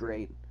 She's amazing.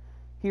 Great.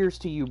 Here's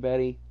to you,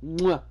 Betty.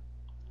 Mwah.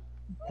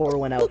 Pour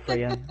one out for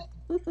you.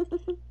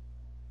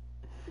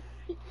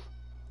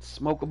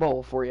 Smoke a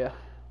bowl for you.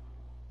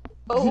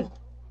 Oh.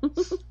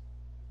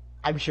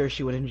 I'm sure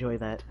she would enjoy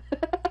that.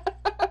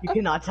 You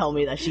cannot tell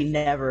me that she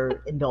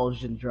never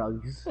indulged in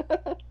drugs.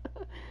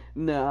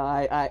 No,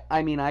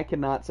 I mean, I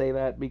cannot say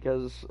that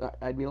because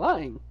I'd be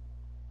lying.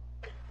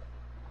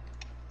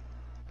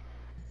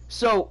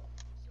 So,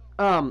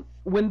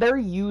 when they're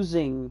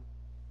using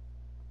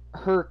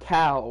her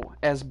cow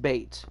as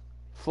bait,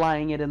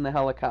 flying it in the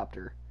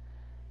helicopter,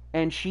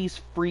 and she's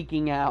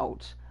freaking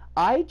out,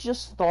 I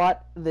just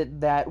thought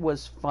that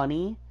was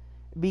funny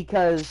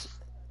because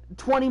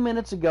 20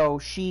 minutes ago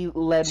she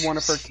led one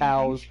of her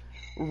cows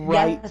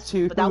right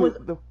to... But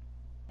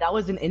that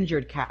was an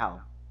injured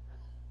cow.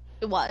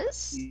 It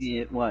was?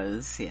 It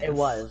was, yes. It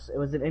was. It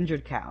was an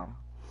injured cow.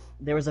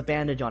 There was a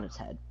bandage on its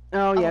head.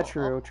 Oh, yeah,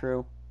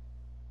 true.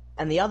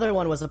 And the other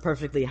one was a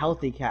perfectly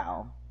healthy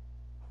cow.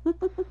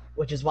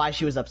 Which is why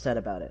she was upset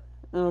about it.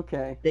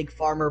 Okay. Big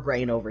farmer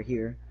brain over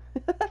here.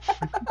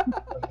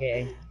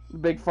 Okay.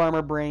 Big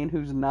farmer brain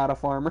who's not a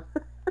farmer.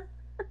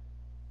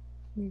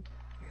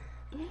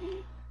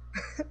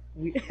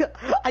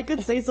 I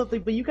could say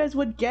something, but you guys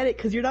wouldn't get it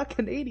because you're not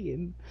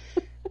Canadian.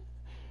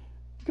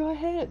 Go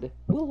ahead.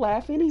 We'll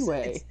laugh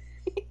anyway.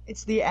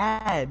 It's the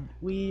ad.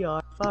 We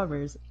are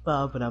farmers.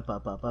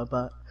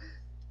 Ba-ba-da-ba-ba-ba-ba.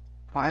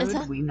 Why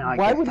would we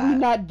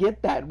not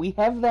get that? We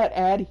have that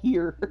ad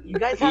here. You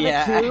guys have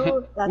it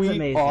too? That's amazing.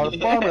 We are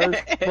farmers.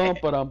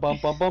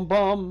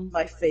 Bum-ba-dum-bum-bum-bum-bum.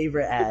 My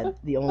favorite ad.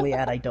 The only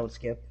ad I don't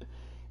skip.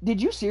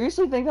 Did you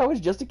seriously think that was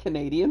just a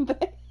Canadian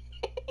thing?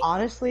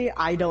 Honestly,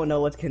 I don't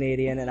know what's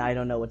Canadian and I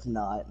don't know what's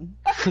not.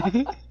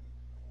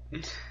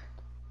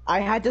 I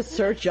had to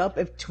search up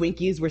if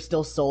Twinkies were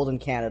still sold in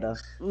Canada.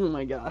 Oh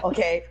my god.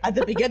 Okay, at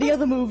the beginning of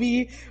the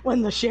movie,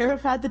 when the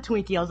sheriff had the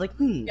Twinkie, I was like,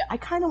 I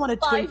kind of want a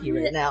Twinkie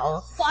right now.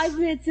 5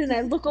 minutes in,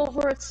 I look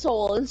over at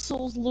Soul, and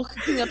Soul's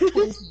looking up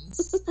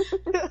Twinkies.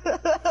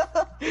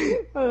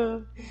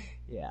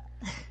 Yeah.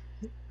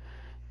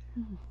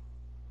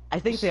 I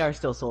think they are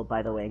still sold,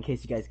 by the way, in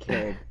case you guys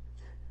cared.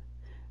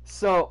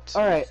 So,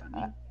 alright.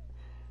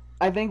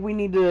 I think we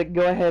need to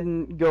go ahead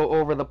and go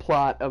over the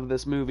plot of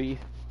this movie.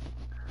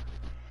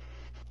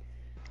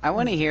 I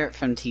want to hear it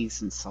from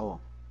Tease and Soul.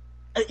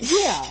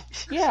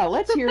 Yeah,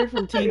 let's hear it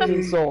from Tease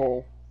and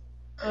Soul.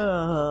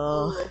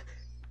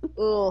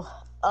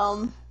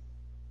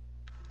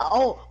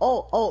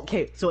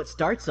 Okay, so it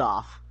starts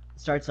off,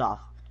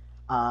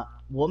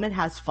 woman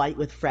has fight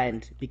with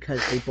friend because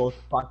they both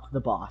fucked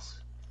the boss.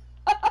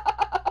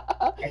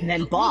 And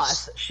then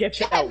boss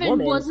ships out woman.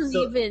 Kevin wasn't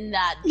even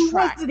that attractive. He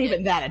wasn't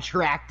even that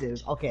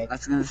attractive. Okay. I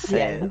was gonna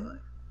say.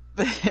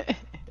 Yeah.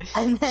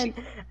 And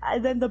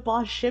then the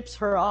boss ships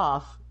her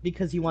off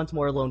because he wants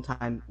more alone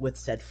time with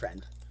said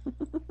friend.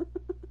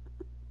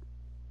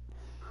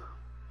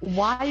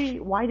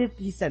 Why did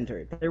he send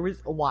her? There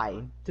was a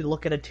why to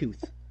look at a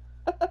tooth.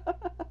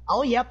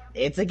 Oh, yep,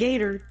 it's a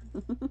gator.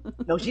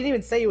 No, she didn't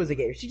even say it was a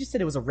gator. She just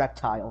said it was a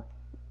reptile.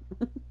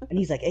 And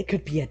he's like, it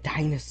could be a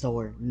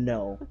dinosaur.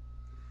 No.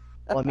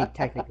 Well, I mean,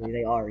 technically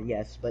they are,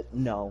 yes, but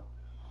no.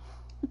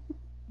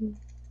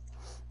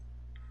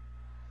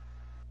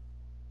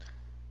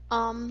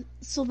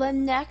 So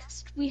then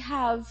next we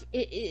have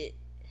a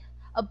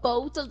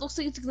boat that looks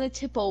like it's gonna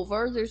tip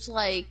over. There's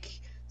like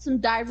some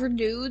diver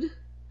dude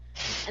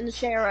and the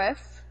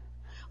sheriff.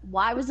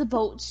 Why was the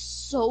boat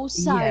so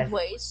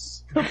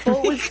sideways? The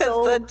boat was Because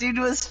so... the dude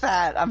was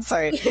fat. I'm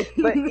sorry,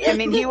 but I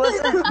mean he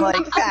wasn't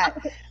like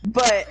fat.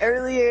 But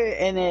earlier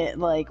in it,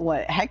 like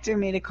what Hector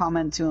made a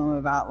comment to him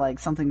about like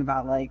something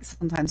about like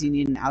sometimes you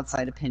need an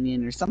outside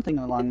opinion or something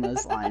along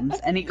those lines,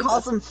 and he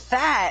calls him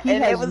fat, He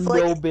and has it was no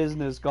like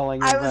business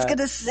calling him I was that.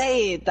 gonna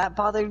say that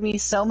bothered me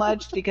so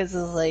much because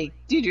it's like,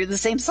 dude, you're the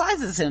same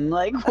size as him.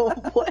 Like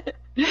what?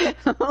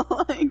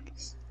 Like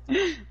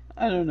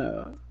I don't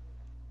know.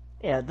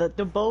 Yeah,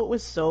 the boat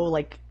was so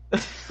like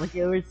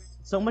there was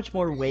so much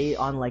more weight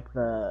on like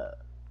the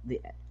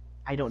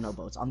I don't know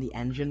boats on the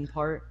engine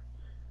part,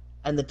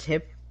 and the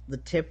tip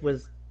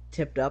was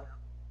tipped up.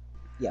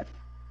 Yeah,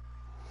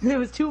 it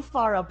was too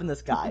far up in the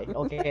sky.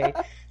 Okay,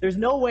 there's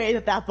no way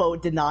that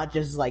boat did not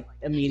just like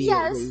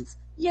immediately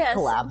Yes,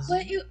 collapse.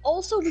 but it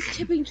also was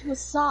tipping to a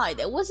side.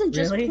 It wasn't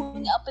just Really?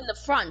 pulling up in the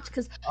front,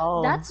 because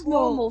Oh, that's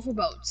normal for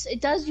boats.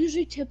 It does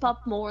usually tip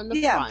up more in the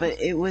Yeah, front.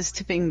 but it was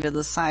tipping to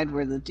the side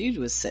where the dude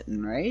was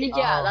sitting, right?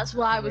 Yeah, Oh, that's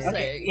what I was yeah.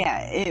 saying. Yeah,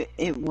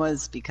 it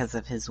was because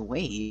of his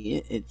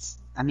weight.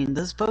 I mean,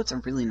 those boats are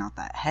really not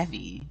that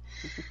heavy.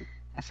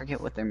 I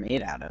forget what they're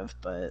made out of,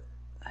 but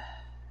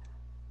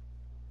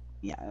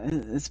yeah,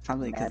 it's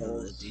probably because of the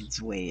Metals.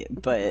 dude's weight.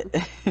 But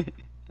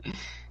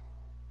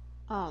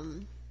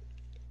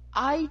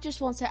I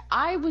just want to say,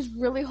 I was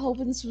really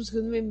hoping this was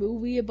going to be a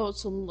movie about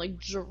some, like,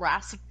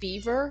 Jurassic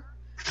Beaver.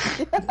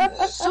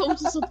 So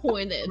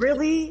disappointed.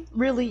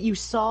 Really, you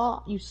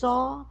saw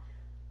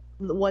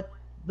what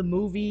the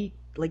movie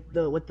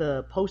what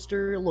the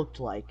poster looked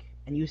like,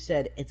 and you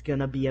said it's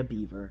gonna be a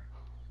beaver.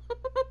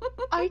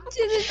 I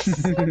didn't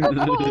see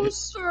the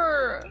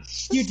poster!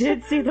 You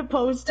did see the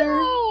poster?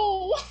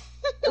 No!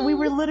 We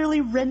were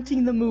literally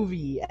renting the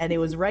movie, and it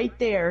was right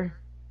there.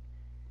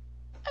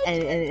 I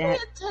didn't and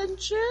pay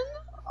attention.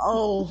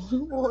 Oh,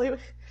 well,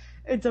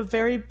 it's a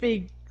very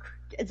big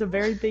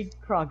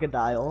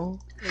crocodile.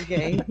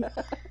 Okay.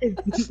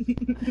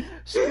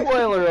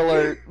 Spoiler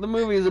alert: the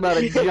movie is about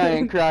a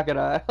giant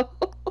crocodile.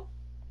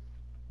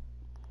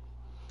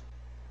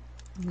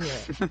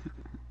 Yeah.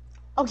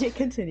 Okay,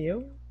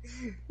 continue.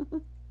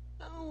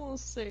 I don't want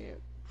to say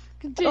it.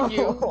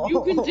 Continue.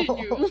 You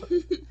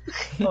continue.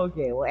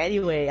 Okay. Well,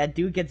 anyway, a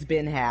dude gets bit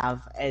in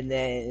half, and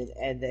then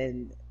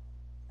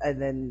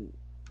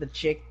the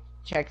chick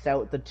checks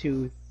out the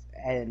tooth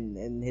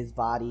and his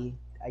body.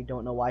 I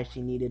don't know why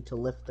she needed to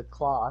lift the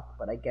cloth,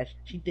 but I guess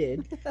she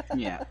did.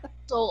 yeah,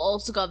 Soul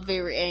also got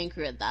very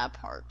angry at that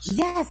part.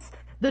 Yes,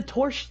 the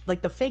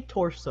the fake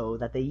torso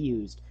that they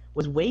used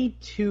was way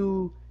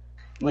too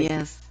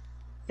yes,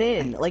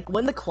 thin. Like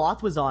when the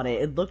cloth was on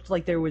it, it looked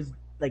like there was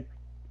like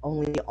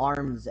only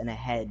arms and a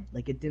head.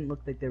 Like it didn't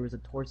look like there was a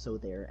torso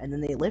there. And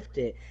then they lift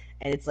it,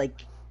 and it's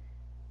like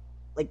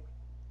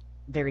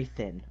very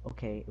thin.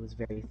 Okay, it was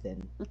very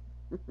thin.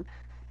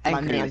 I My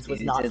agree man's with was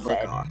you. not It did look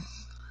fed.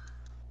 off.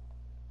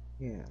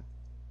 Yeah.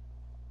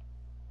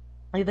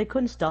 Like they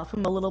couldn't stuff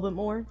him a little bit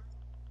more.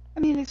 I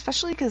mean,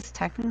 especially because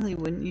technically,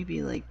 wouldn't you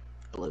be like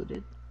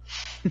bloated?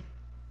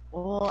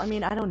 Well, I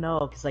mean, I don't know,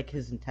 because like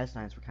his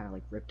intestines were kind of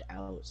like ripped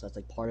out, so that's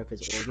like part of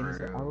his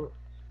organs are out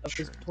of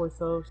his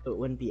torso, so it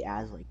wouldn't be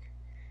as like,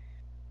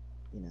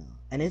 you know.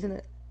 And isn't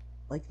it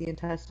like the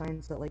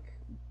intestines that like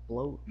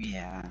bloat?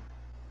 Yeah.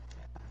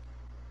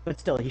 But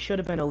still, he should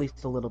have been at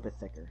least a little bit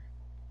thicker,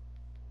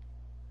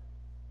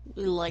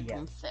 We like Yeah.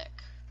 him thick.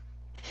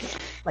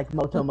 like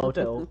Moto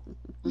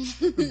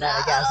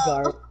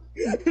Madagascar.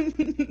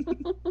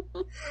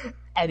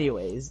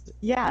 Anyways,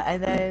 yeah,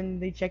 and then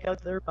they check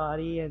out their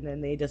body, and then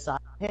they decide,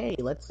 hey,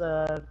 let's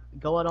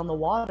go out on the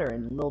water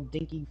in little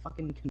dinky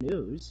fucking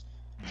canoes,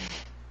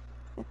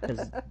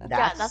 because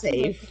that's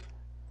safe.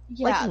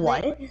 Yeah, Like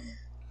what?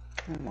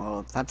 Well,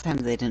 at that time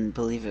they didn't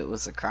believe it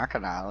was a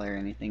crocodile or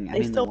anything. I They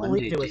mean, still the one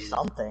believed dude it was did.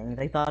 something.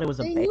 They thought it was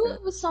a They bear. knew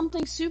it was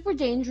something super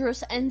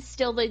dangerous, and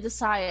still they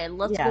decided,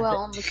 let's Yeah, go out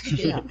on the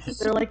canoes. Yeah.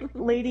 They're like,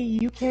 lady,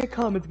 you can't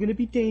come. It's gonna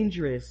be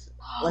dangerous.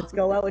 Let's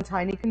go out in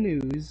tiny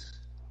canoes.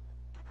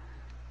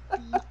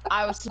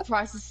 I was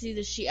surprised to see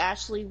that she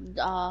actually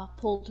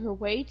pulled her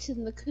weight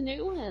in the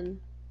canoe and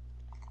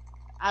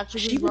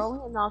actually She was was-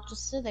 rowing and not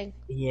just sitting.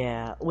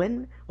 Yeah,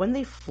 when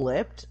they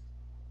flipped,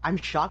 I'm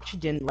shocked she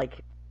didn't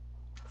like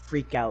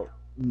freak out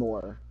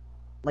more.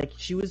 Like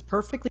she was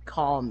perfectly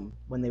calm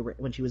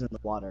when she was in the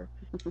water.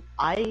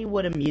 I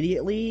would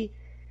immediately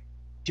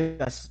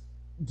just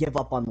give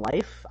up on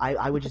life.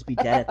 I would just be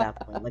dead at that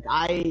point. Like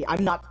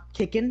I'm not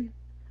kicking,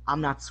 I'm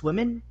not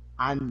swimming,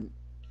 I'm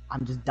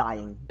just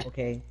dying,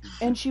 okay?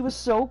 And she was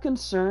so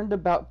concerned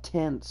about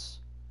tents.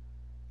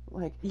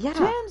 Like, Yeah.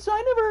 tents?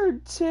 I never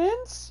heard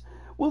tents?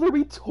 Will there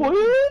be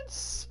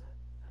toilets?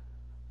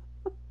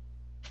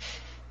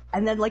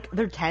 And then like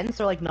their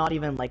tents are like not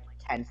even like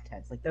tents.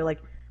 Like they're like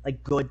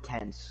good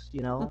tents,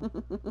 you know?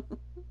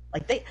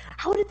 Like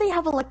how did they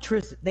have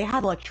electricity? They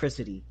had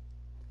electricity.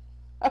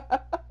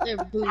 They're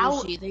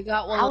bougie. They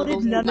got one how of did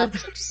those none of-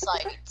 electric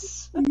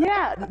sites.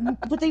 Yeah,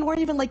 but they weren't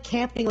even like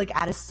camping like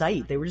at a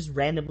site. They were just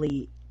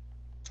randomly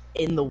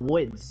in the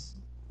woods,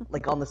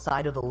 like on the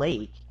side of the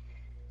lake.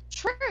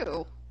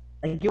 True.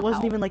 Like, it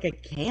wasn't Wow. even like a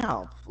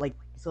camp. Like,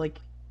 so like,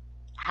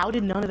 how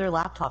did none of their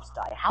laptops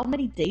die? How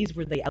many days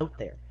were they out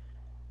there?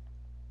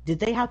 Did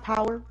they have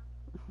power?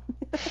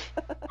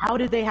 How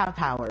did they have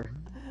power?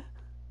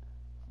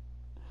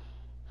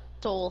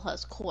 Soul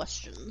has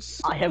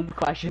questions. I have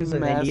questions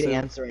and they need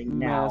answering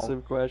now.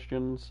 Massive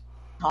questions.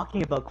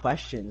 Talking about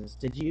questions,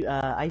 did you,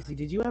 Icy,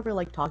 did you ever,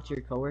 like, talk to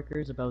your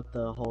coworkers about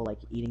the whole, like,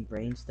 eating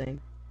brains thing?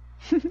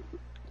 Did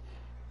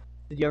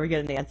you ever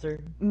get an answer?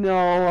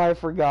 No, I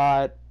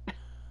forgot.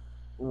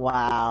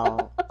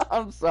 Wow.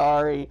 I'm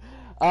sorry.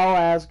 I'll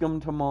ask them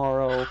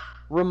tomorrow.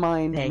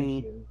 Remind Thank me.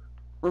 you.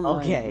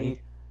 Remind Okay.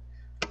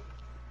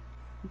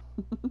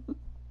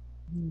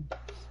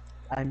 me.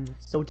 I'm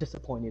so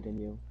disappointed in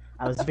you.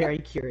 I was very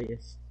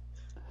curious.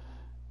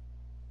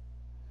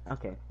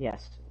 Okay,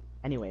 yes.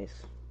 Anyways.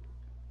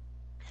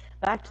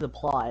 Back to the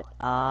plot.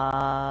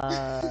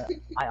 I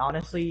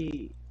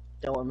honestly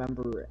don't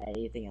remember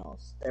anything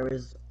else. There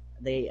was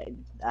a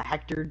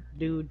Hector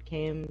dude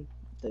came,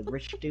 the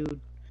rich dude.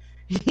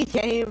 He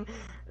came.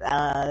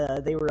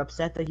 They were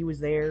upset that he was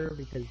there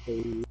because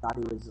they thought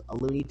he was a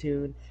Looney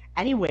Tune.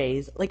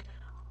 Anyways, like,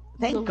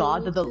 thank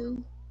God that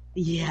Tune.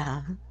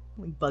 yeah,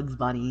 like Bugs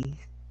Bunny.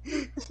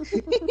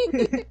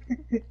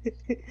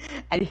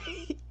 and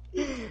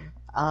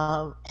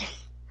um,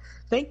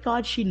 thank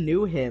God she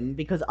knew him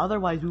because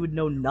otherwise we would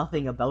know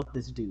nothing about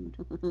this dude.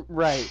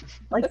 Right.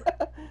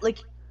 Like,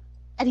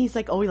 and he's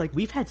like, oh, like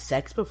we've had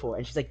sex before,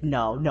 and she's like,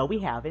 no, we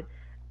haven't.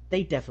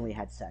 They definitely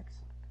had sex.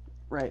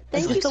 Right.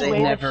 Thank It's you just the They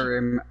way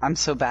never. I'm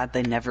so bad.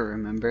 They never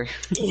remember.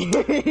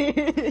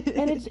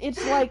 And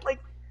it's like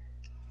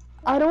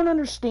I don't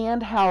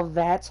understand how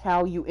that's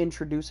how you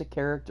introduce a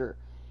character.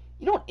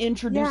 You don't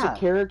introduce Yeah. a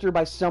character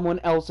by someone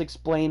else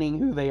explaining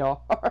who they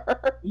are.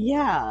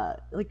 Yeah,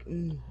 like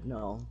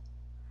no.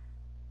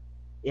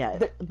 Yeah,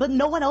 but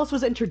no one else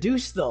was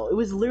introduced though. It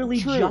was literally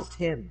True. just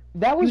him.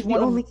 That He was was the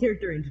one only of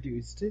character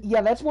introduced.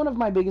 yeah, that's one of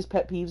my biggest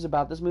pet peeves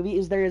about this movie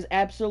is there is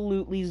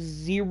absolutely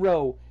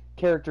zero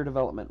character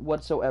development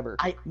whatsoever.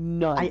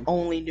 None. I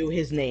only knew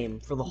his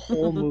name for the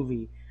whole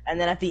movie, and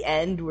then at the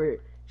end where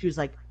she was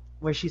like,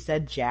 where she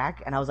said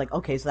Jack, and I was like,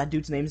 okay, so that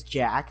dude's name's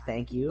Jack.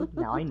 Thank you.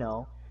 Now I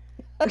know.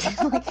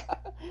 Like,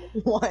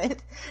 what?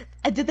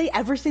 And did they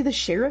ever say the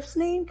sheriff's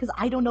name? Because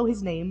I don't know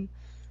his name.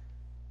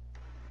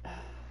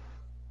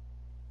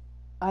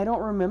 I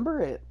don't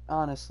remember it,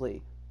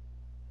 honestly.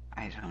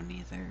 I don't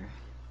either.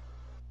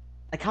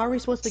 Like, how are we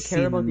supposed to care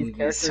Seen about the these movie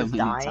characters so many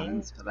dying?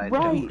 times, but I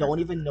Right. And we don't. don't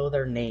even know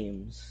their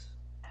names.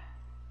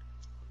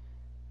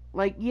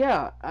 Like,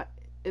 yeah,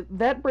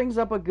 that brings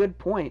up a good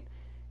point.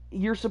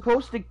 You're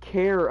supposed to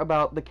care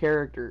about the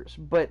characters,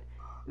 but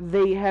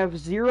they have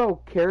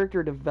zero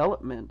character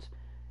development.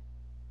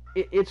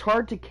 It's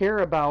hard to care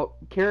about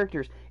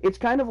characters. It's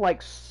kind of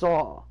like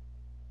Saw.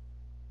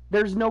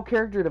 There's no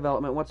character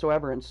development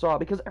whatsoever in Saw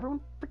because everyone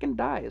freaking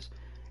dies.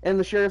 And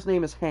the sheriff's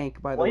name is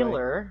Hank, by the way.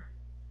 Spoiler.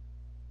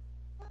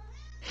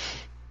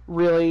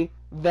 Really?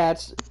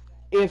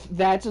 If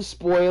that's a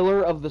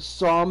spoiler of the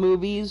Saw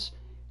movies,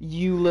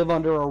 you live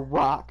under a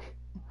rock.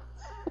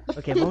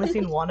 Okay, I've only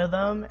seen one of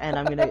them, and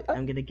I'm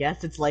gonna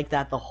guess it's like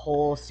that the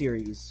whole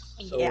series.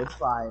 So Yeah. it's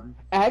fine.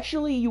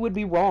 Actually, you would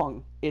be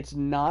wrong. It's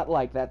not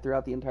like that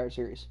throughout the entire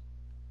series.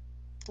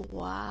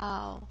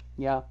 Wow.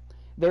 Yeah.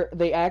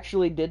 They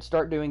actually did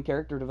start doing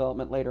character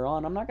development later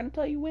on. I'm not going to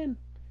tell you when,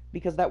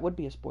 because that would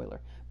be a spoiler.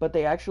 But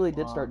they actually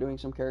did start doing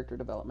some character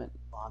development.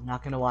 Well, I'm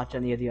not gonna watch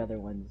any of the other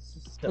ones,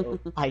 so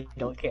I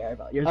don't care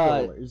about your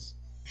spoilers.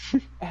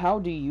 How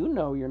do you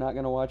know you're not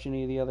going to watch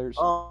any of the others?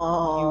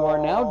 Oh. You are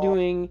now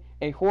doing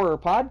a horror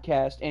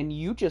podcast, and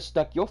you just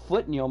stuck your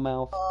foot in your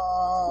mouth.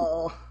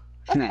 Oh.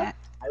 Nah.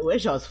 I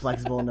wish I was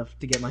flexible enough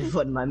to get my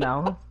foot in my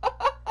mouth.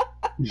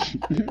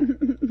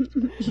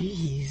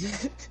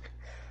 Jeez.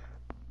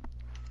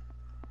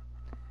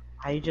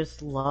 I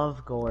just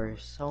love gore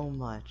so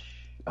much.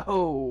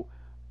 Oh,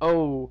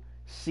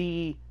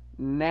 see,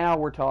 now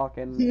we're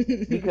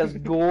talking. Because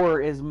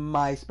gore is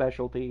my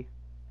specialty.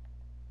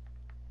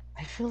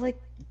 I feel like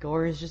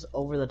gore is just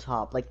over the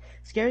top. Like,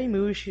 scary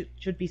movies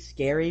should be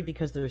scary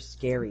because they're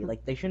scary.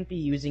 Like, they shouldn't be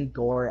using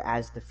gore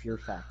as the fear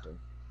factor.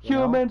 You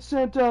know? Human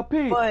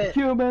centipede! But,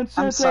 Human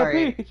I'm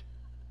sorry. centipede!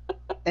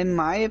 In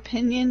my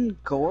opinion,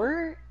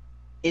 gore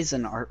is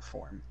an art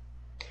form.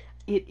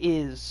 It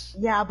is.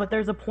 Yeah, but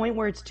there's a point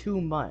where it's too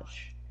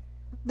much.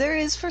 There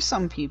is for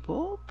some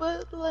people,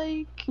 but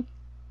like,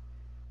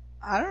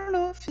 I don't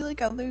know. I feel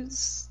like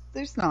others,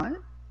 there's not.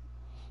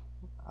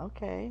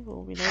 Okay,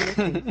 well, we know your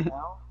things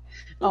now.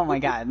 Oh my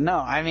god, no.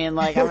 I mean,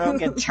 like, I don't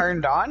get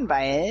turned on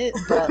by it,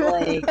 but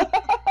like,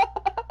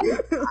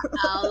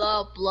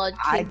 Hello, blood.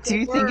 I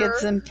do think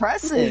it's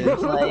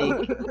impressive.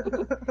 Like,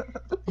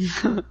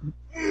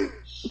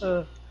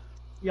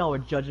 Y'all were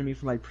judging me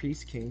for my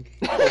priest kink.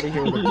 Over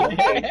here with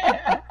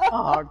the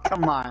oh,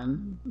 come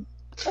on.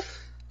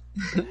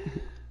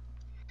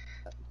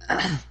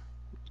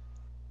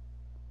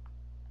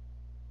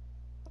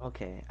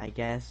 Okay, I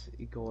guess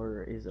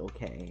gore is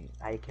okay.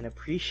 I can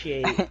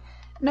appreciate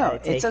No,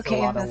 that it it's takes a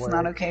okay lot if of it's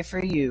not work. okay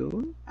for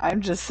you.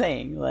 I'm just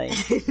saying, like,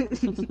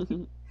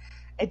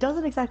 It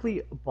doesn't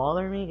exactly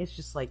bother me. It's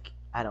just like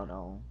I don't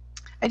know.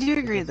 I do It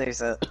agree just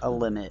there's a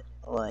limit.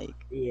 Like,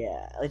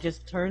 yeah, it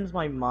just turns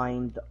my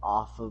mind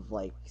off of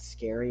like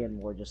scary and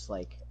more just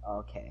like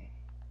okay,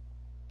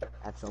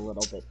 that's a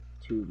little bit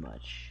too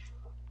much.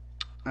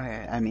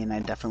 okay, I mean, I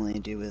definitely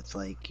do with,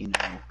 like,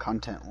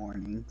 content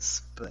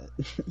warnings, but.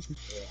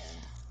 Yeah.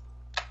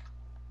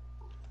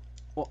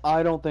 Well,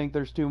 I don't think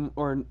there's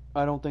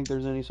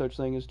any such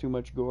thing as too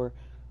much gore.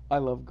 I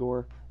love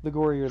gore. The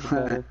gorier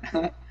the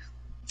better.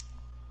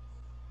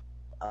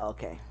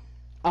 Okay.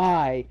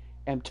 I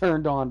am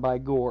turned on by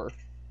gore.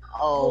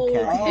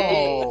 Okay.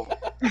 Oh.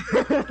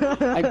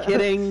 I'm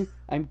kidding.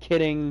 I'm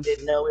kidding.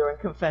 Didn't know we were in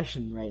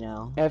confession right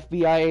now.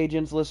 FBI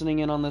agents listening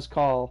in on this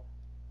call.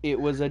 It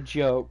was a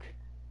joke.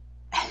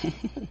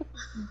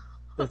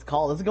 This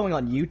is going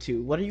on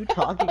YouTube. What are you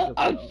talking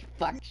about? Oh,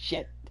 fuck,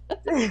 shit.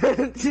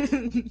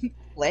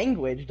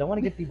 Language. Don't want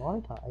to get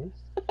demonetized.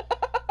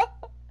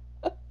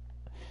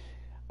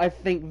 I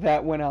think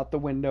that went out the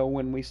window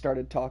when we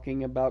started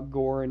talking about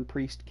gore and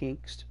priest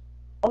kinks.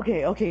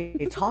 Okay.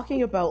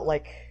 Talking about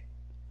like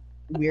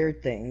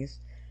weird things.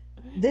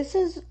 This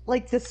is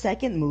like the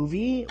second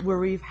movie where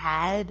we've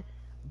had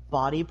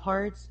body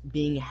parts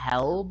being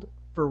held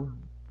for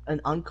an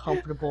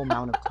uncomfortable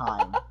amount of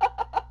time.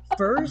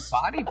 First,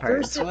 Body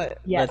parts? first, What?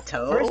 yes, The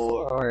toe? first-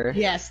 Or.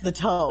 Yes, the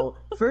toe.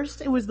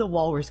 First, it was the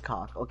walrus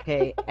cock,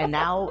 okay, and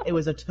now it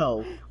was a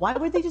toe. Why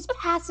were they just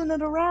passing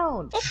it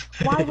around?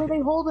 Why were they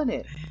holding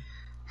it?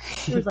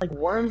 There was like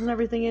worms and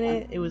everything in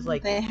it. It was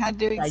like They had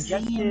to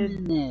digested.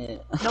 examine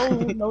it.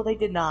 No, they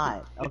did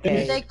not.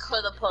 Okay, They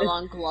could have put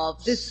on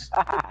gloves. this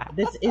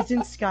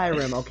isn't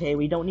Skyrim. Okay,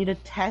 we don't need to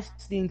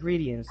test the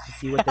ingredients to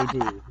see what they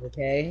do.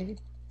 Okay.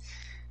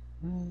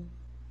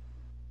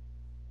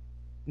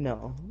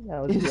 No,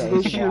 that was Is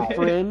gross. this your Why?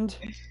 friend?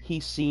 He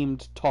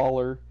seemed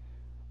taller.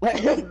 Like,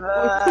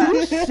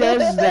 who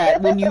says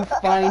that when you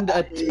find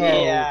a toe?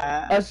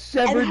 Yeah. A And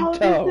severed how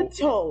toe. does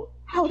the toe?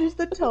 How does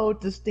the toe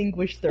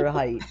distinguish their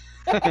height?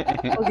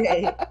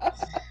 Okay.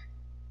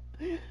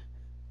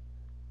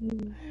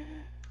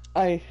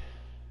 I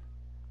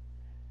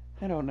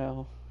don't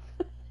know.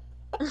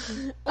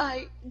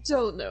 I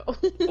don't know.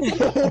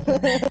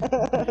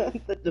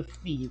 The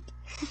defeat.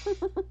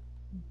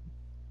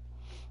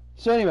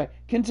 So anyway,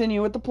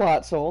 continue with the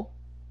plot, Soul.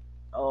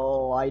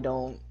 Oh, I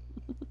don't.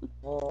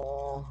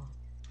 Oh,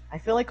 I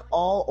feel like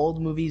all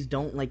old movies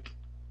don't like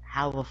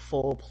have a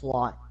full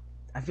plot.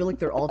 I feel like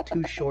they're all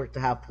too short to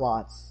have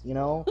plots. You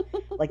know,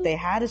 like they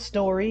had a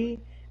story,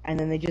 and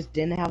then they just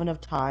didn't have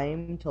enough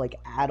time to like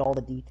add all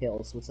the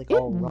details. So it's like It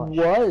all rushed.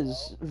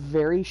 was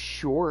very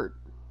short.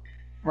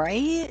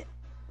 Right?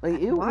 Like I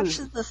it watched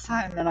was. it this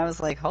time and I was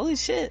like, holy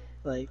shit.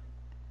 Like,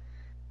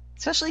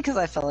 especially because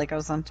I felt like I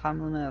was on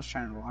time limit. I was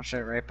trying to watch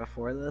it right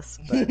before this.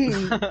 But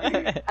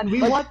And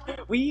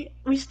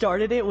we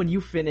started it when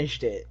you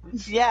finished it.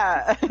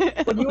 yeah.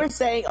 When you were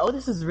saying, "Oh,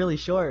 this is really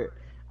short,"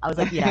 I was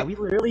like, "Yeah, we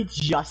literally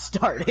just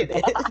started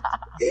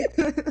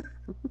it."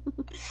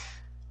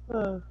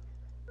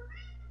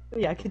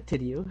 Yeah,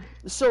 continue.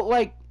 So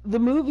like the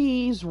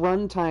movie's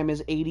runtime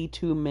is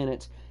 82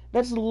 minutes.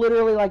 That's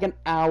literally like an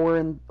hour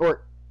and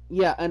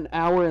an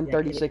hour and Yeah,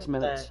 36 can you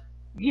put minutes.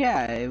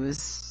 Yeah, it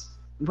was.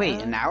 Wait,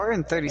 an hour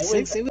and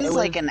 36? It was, it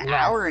like was an less.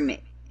 hour and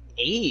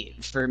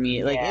 8 for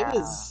me. Like, Yeah.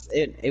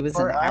 it was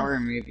For an us- hour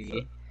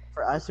movie.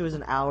 For us, it was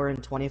an hour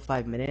and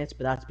 25 minutes,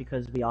 but that's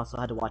because we also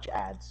had to watch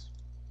ads.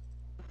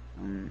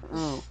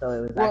 Oh. So it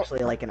was Well-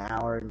 actually like an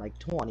hour and like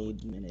 20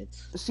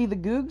 minutes. See, the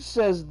Goog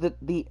says that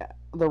the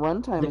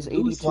runtime The is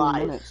Goog 82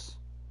 lies. minutes.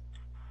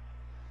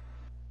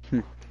 Hmm.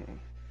 Okay.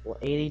 Well,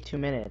 82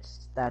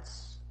 minutes,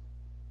 that's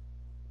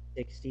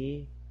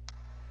 60,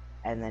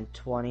 and then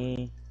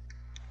 20.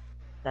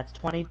 That's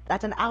 20.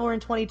 That's an hour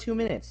and 22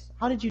 minutes.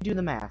 How did you do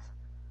the math?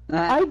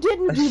 I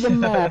didn't do the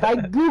math. I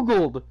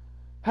googled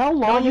how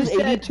long you is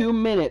said- 82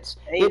 minutes.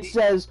 80. It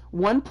says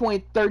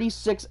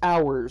 1.36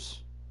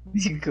 hours.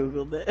 You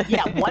googled it.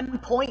 Yeah,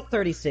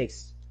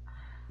 1.36.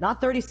 Not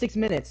 36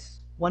 minutes.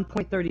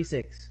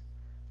 1.36.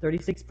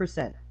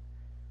 36%.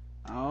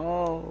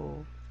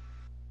 Oh.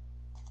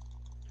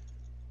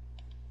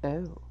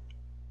 Oh.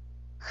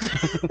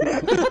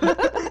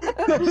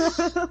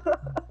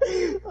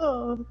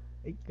 Oh,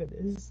 thank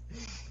goodness.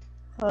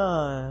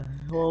 Well,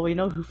 we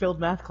know who failed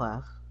math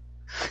class.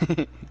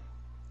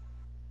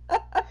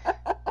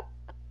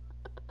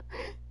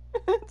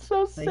 It's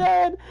so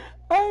sad.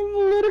 I'm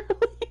literally.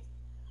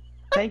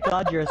 Thank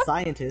God you're a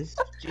scientist.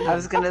 I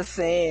was gonna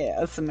say,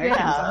 us Americans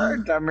Yeah. are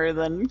dumber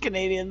than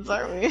Canadians,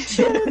 aren't we? It's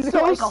so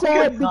Like, oh my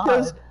sad God.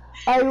 because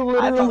I I thought the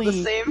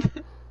literally. same.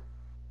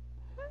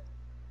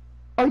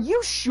 Are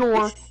you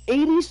sure?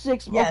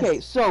 86. Yes. Okay,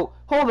 so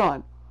hold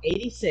on.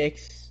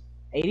 86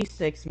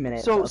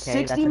 minutes. So okay?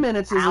 60 That's an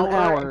minutes is an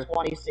hour. and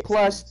 26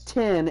 Plus minutes.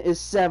 10 is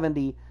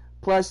 70.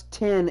 Plus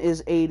 10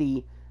 is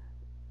 80.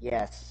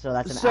 Yes, so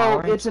that's an So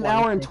hour. And it's an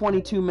hour and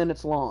 26 22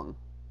 minutes long.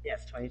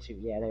 Yes, 22.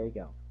 Yeah, there you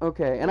go.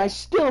 Okay, and I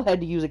still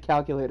had to use a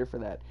calculator for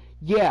that.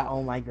 Yeah.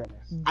 Oh my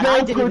goodness. And Go I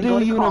didn't even Purdue go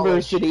to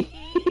University.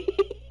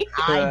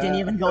 I didn't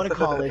even go to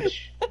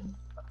college.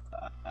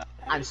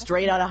 I'm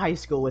straight out of high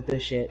school with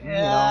this shit.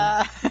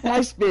 Yeah.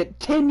 I spent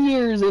 10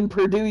 years in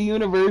Purdue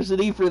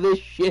University for this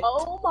shit.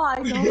 Oh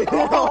my god.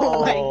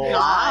 Oh my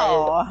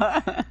Wow.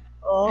 god.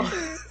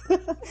 Oh.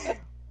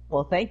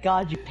 Well, thank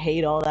God you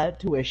paid all that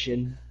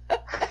tuition.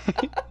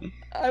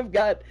 I've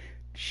got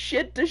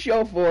shit to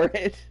show for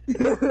it.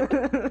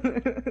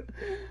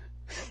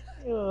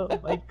 Oh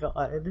my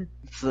god.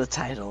 It's the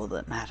title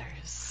that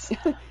matters.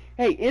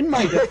 Hey, in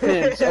my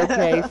defense,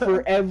 okay,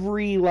 for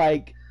every,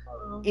 like,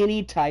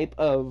 any type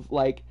of,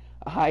 like,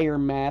 higher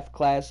math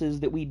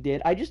classes that we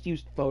did, I just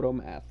used photo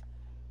math.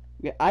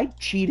 Yeah, I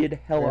cheated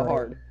hella Really?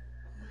 hard.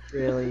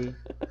 Really?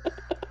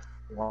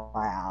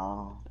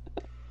 Wow.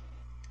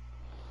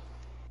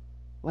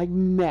 Like,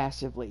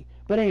 massively.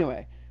 But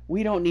anyway,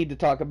 we don't need to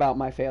talk about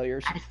my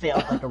failures. I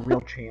failed like a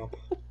real champ.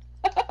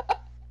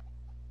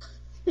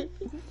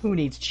 Who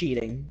needs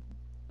cheating?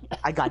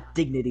 I got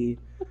dignity.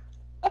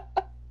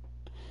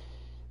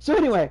 So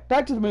anyway,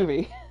 back to the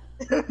movie.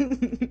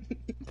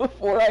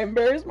 Before I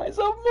embarrass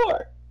myself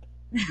more.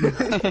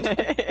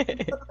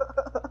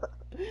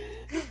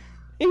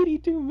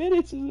 82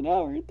 minutes is an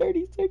hour and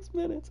 36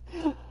 minutes.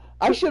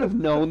 I should have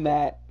known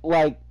that.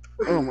 Like,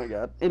 oh my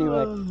god.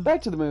 Anyway,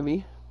 back to the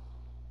movie.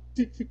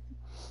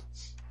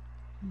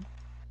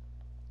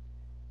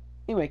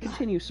 Anyway,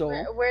 continue, Soul.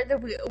 Where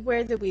did we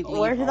leave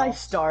Where did I off?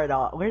 start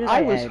off? Where did I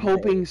I was end?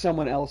 hoping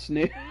someone else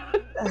knew.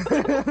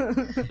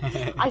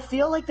 I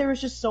feel like there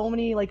was just so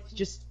many, like,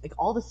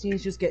 all the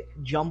scenes just get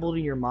jumbled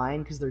in your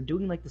mind because they're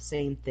doing, like, the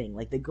same thing.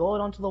 Like, they go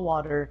out onto the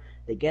water,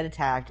 they get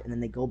attacked, and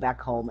then they go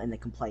back home and they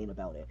complain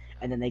about it.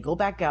 And then they go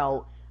back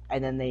out,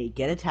 and then they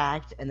get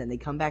attacked, and then they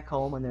come back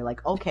home, and they're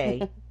like,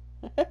 okay,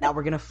 now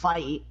we're gonna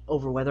fight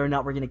over whether or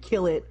not we're gonna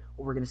kill it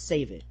or we're gonna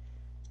save it.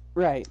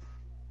 Right.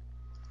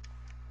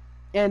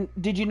 And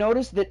did you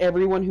notice that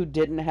everyone who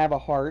didn't have a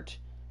heart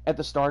at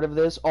the start of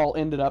this all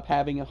ended up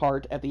having a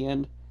heart at the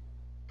end?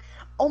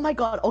 Oh my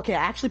god, okay,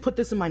 I actually put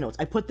this in my notes.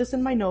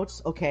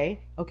 Okay?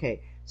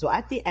 Okay. So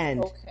at the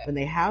end, Okay. when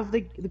they have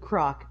the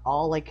croc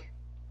all, like,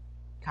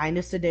 kind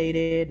of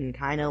sedated and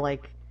kind of,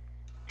 like,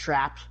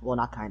 trapped. Well,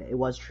 not kind of. It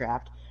was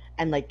trapped.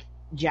 And, like,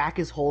 Jack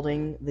is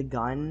holding the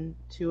gun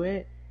to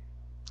it.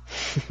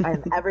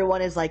 And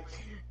everyone is like,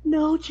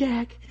 no,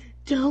 Jack,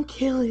 don't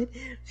kill it.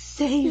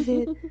 Save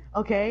it.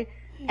 Okay?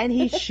 And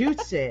he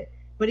shoots it.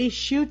 But he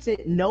shoots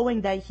it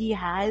knowing that he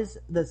has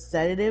the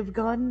sedative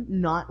gun,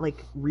 not,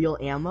 like, real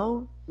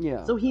ammo.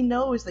 Yeah. So he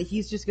knows that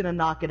he's just gonna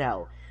knock it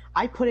out.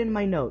 I put in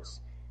my notes,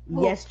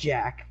 yes,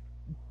 Jack,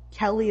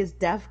 Kelly is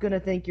gonna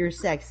think you're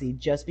sexy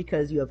just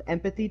because you have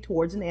empathy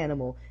towards an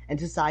animal and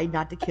decide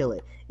not to kill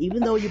it,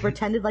 even though you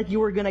pretended like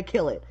you were gonna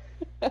kill it.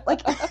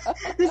 Like,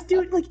 this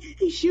dude, like,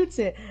 he shoots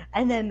it,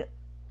 and then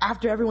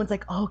after everyone's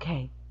like,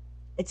 okay,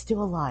 it's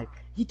still alive,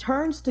 he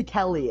turns to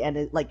Kelly and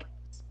it, like,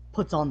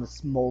 puts on the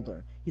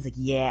smolder. He's like,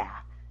 yeah,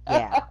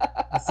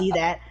 you see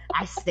that?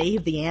 I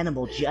saved the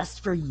animal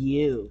just for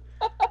you.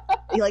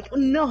 You're like,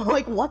 no,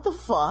 like, what the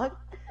fuck?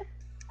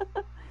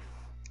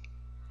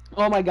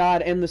 Oh my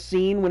god, and the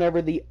scene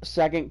whenever the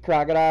second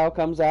crocodile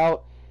comes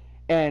out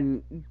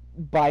and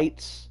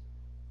bites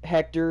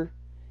Hector,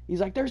 he's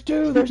like, there's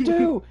two, I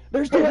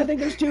think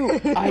there's two,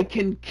 I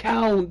can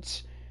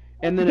count.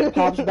 And then it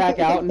pops back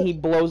out and he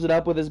blows it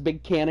up with his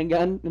big cannon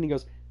gun and he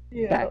goes,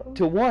 back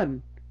to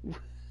one.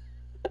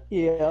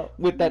 Yeah.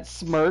 With that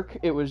smirk,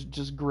 it was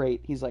just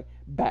great. He's like,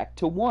 back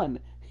to one.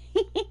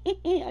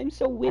 I'm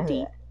so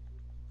witty.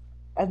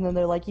 And then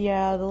they're like,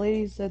 yeah, the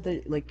lady said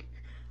that, like,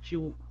 she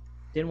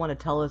didn't want to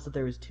tell us that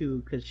there was two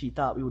because she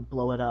thought we would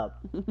blow it up.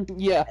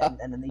 Yeah.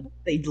 And then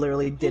they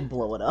literally did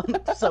blow it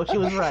up. So she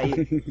was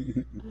right.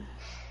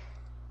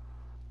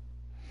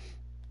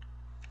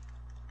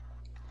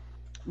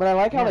 But I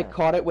like how they Yeah.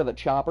 caught it with a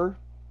chopper.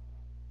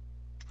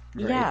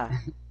 Yeah.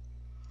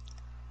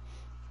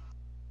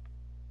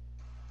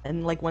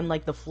 And, like, when,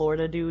 like, the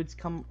Florida dudes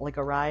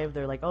arrive,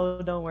 they're like,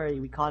 oh, don't worry,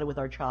 we caught it with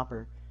our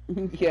chopper.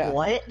 Yeah.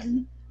 What?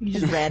 You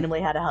just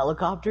randomly had a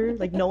helicopter?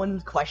 Like, no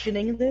one's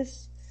questioning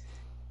this?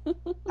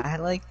 I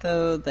like,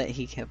 though, that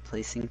he kept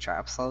placing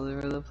traps all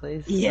over the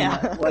place. and Yeah.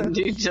 that one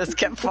dude just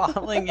kept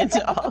falling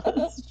into all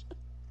his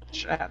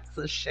traps,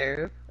 the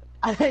sheriff.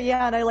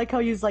 Yeah, and I like how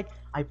he's like,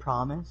 I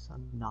promise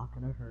I'm not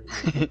gonna hurt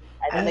you.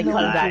 And then they know,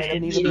 come he back just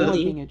and isn't even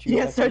looking immediately at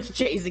you, I starts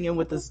chasing him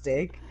with the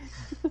stick.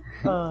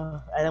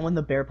 And then when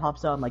the bear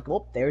pops out, I'm like,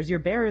 well, there's your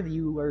bear.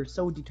 You are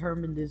so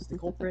determined as the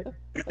culprit.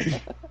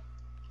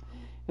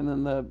 And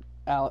then the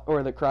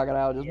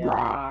crocodile just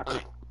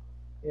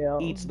Yeah.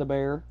 eats the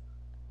bear.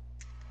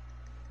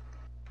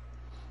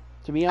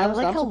 To be honest,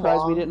 like I'm how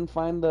surprised we long- didn't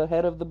find the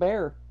head of the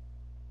bear.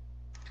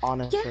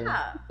 Honestly.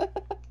 Yeah.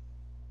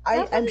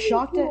 I'm That would've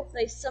shocked been at... cool if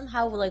they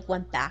somehow like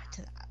went back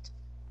to that.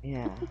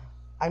 Yeah.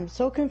 I'm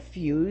so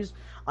confused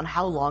on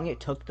how long it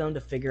took them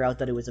to figure out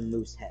that it was a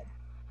moose head.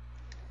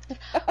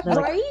 They're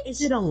like, Right?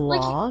 is it a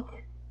Like- log?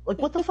 Like,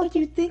 what the fuck do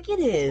you think it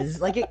is?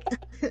 Like,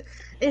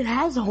 it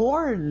has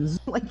horns.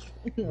 Like,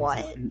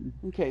 what?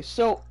 Okay,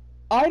 so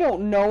I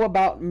don't know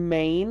about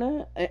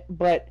Maine,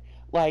 but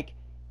like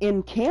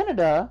in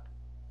Canada,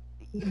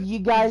 you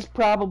guys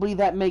probably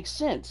that makes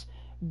sense.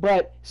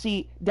 But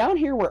see, down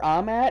here where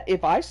I'm at,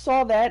 if I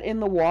saw that in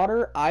the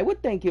water, I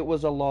would think it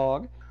was a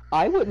log.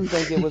 I wouldn't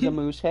think it was a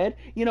moose head.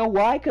 You know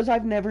why? Because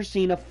I've never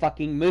seen a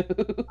fucking moose.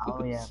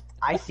 Oh yeah,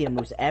 I see a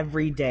moose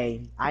every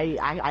day. I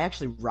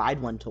actually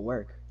ride one to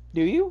work.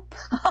 Do you?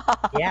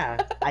 Yeah,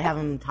 I have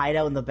him tied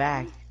out in the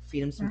back.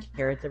 Feed him some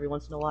carrots every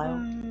once in a while.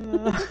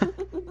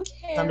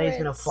 Someday he's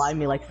gonna fly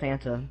me like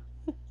Santa.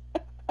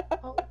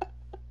 Oh,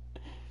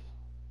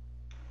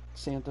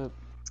 Santa.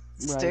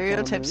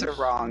 Stereotypes are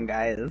wrong,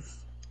 guys.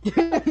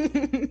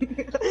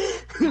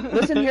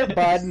 Listen here,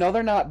 bud. No,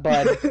 they're not,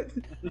 bud.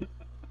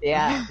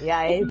 Yeah,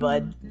 hey,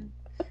 bud.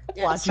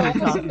 yeah, Watch so me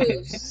has a talk.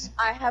 moose.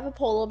 I have a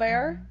polar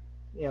bear.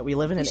 Yeah, we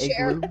live in an We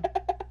share- igloo.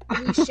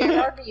 We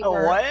share our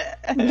beaver. What?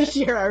 We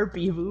share our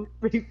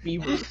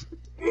beaver.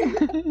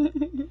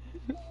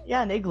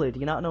 Yeah, an igloo. Do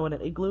you not know what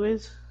an igloo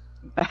is?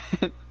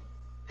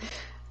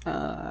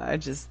 I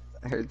just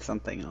heard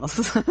something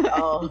else.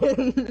 Oh.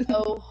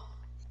 Oh.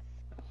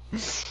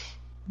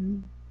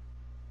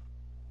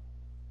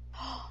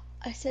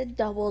 I said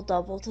double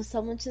double to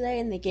someone today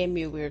and they gave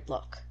me a weird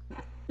look.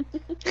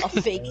 A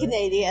fake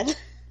Canadian.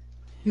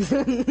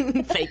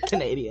 Fake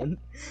Canadian.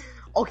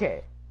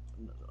 Okay.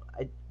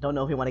 I don't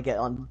know if we want to get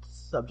on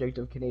subject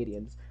of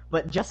Canadians,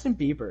 but Justin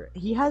Bieber,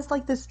 he has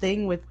like this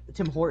thing with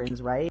Tim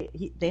Hortons, right?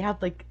 They have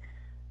like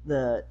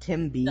the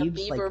Tim The Biebs.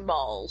 beaver Like,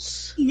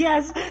 balls.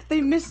 yes,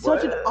 they missed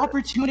such an What?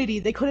 opportunity.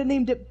 They could have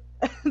named it.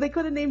 They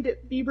could have named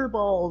it Bieber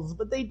Balls,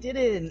 but they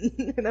didn't,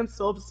 and I'm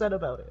so upset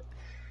about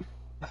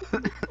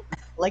it.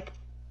 Like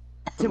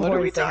Tim What are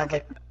we Hortons,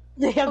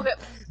 they have like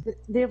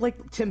they have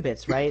like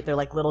Timbits, right? They're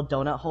like little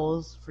donut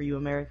holes for you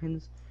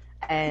Americans,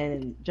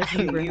 and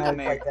Justin Bieber You has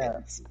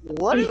Americans. like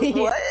What? What? He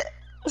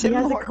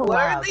has a What are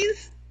collab.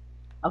 these?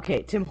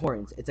 okay, Tim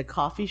Hortons. It's a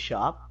coffee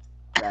shop,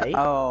 right?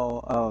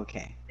 Oh,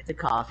 okay. It's a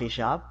coffee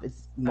shop.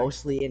 It's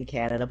mostly in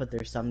Canada, but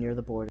there's some near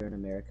the border in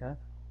America.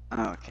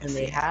 Okay. And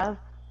they have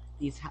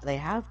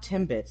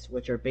Timbits,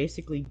 which are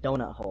basically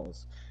donut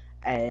holes,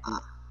 and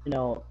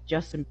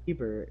Justin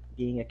Bieber,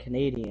 being a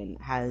Canadian,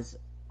 has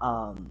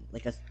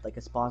like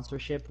a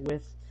sponsorship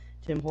with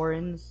Tim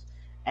Hortons,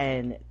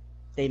 and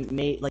they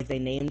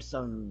named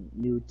some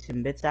new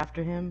Timbits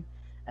after him,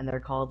 and they're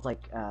called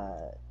like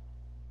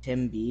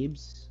Tim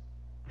Biebs,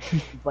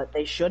 but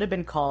they should have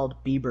been called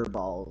Bieber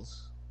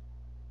Balls,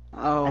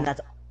 Oh. and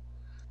that's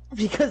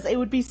because it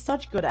would be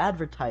such good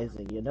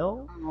advertising, you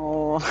know?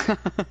 Oh.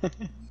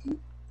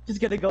 Just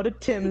gonna go to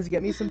Tim's,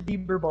 get me some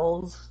Bieber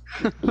balls.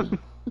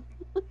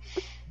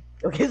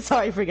 Okay,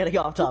 sorry for getting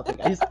off topic.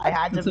 I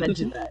had to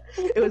mention that.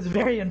 It was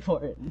very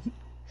important.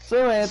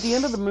 So at the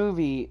end of the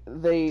movie,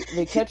 they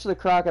catch the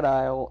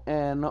crocodile,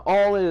 and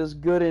all is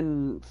good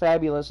and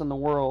fabulous in the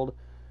world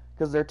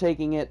because they're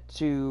taking it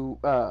to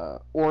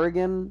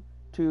Oregon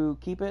to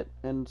keep it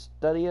and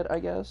study it, I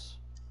guess.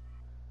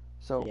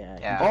 So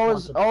Yeah.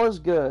 all is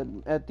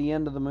good at the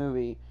end of the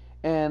movie,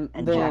 and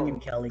And then Jack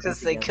and Kelly. Because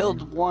get they together.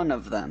 killed one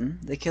of them.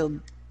 They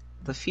killed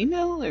the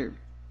female, or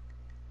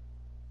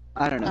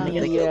I don't know. I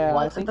guess yeah, it I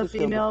wasn't think the they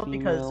killed female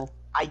because female.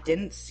 I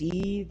didn't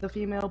see the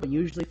female, but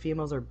usually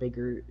females are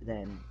bigger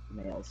than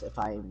males, if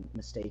I'm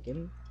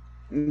mistaken.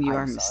 You I'm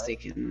are sorry.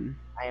 mistaken.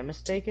 I am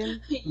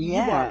mistaken? You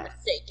Yeah. are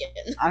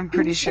mistaken. I'm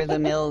pretty sure the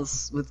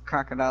males with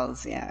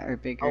crocodiles, are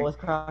bigger. Oh, with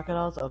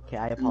crocodiles? Okay,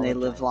 I and apologize. they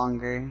live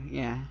longer.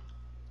 Yeah.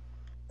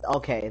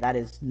 Okay, that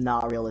is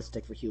not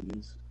realistic for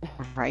humans.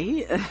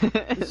 Right?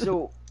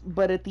 So,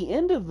 but at the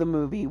end of the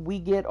movie, we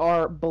get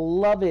our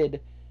beloved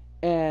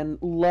and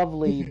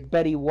lovely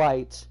Betty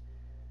White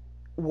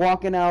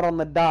walking out on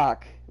the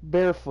dock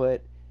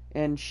barefoot,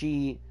 and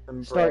she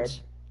Some starts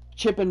bread.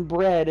 chipping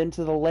bread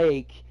into the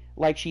lake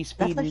like she's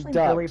That's feeding actually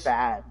ducks. really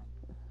bad.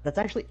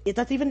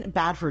 That's even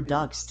bad for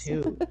ducks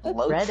too.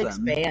 Bloats Bread them.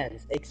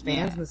 expands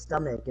Yeah. in the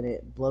stomach and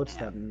it bloats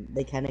them.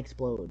 They can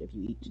explode if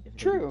you eat. If you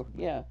True, eat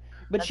them. yeah,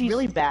 but That's she's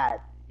really bad.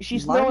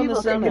 she's A lot of throwing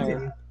people this in think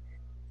there.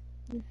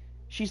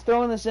 She's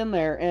throwing this in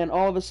there, and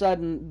all of a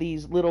sudden,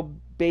 these little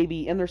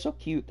baby, and they're so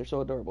cute, they're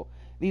so adorable.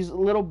 These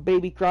little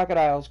baby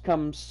crocodiles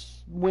come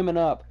swimming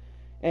up,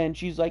 and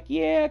she's like,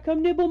 "Yeah,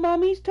 come nibble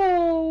mommy's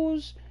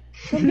toes.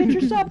 Come get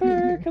your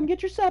supper. Come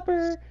get your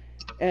supper."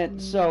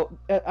 And so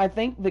I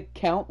think the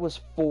count was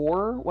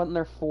 4. Wasn't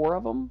there 4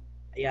 of them?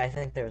 Yeah, I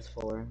think there's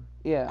 4.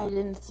 Yeah. I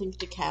didn't think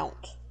to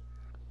count.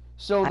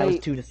 So I was they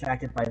too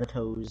distracted by the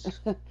toes.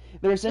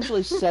 they're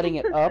essentially setting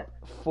it up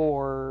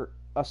for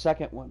a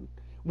second one,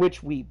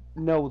 which we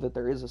know that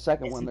there is a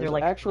second Isn't one. there, There's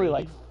like, actually 3?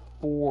 like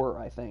 4,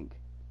 I think.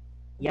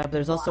 Yeah, but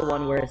there's also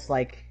one where it's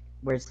like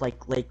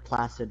Lake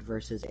Placid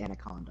versus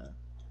Anaconda.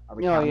 Are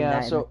we Oh counting yeah,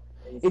 that in so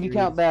the if you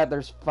count series? that,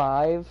 there's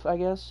 5, I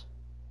guess.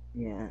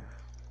 Yeah.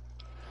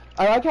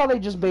 I like how they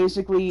just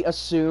basically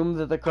assume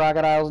that the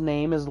crocodile's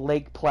name is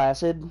Lake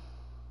Placid.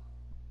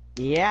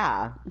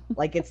 Yeah.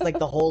 Like it's like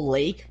the whole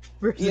lake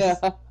versus Yeah.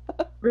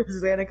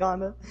 versus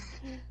Anaconda.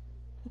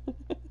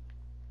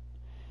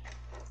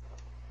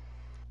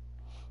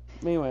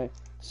 Anyway,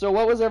 so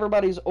what was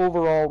everybody's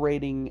overall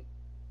rating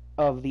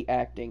of the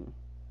acting?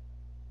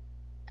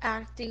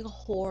 Acting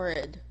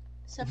horrid.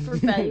 Except for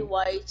Betty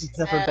White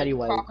Except for Betty and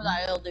White.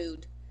 Crocodile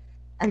Dude.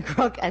 And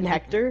Croc and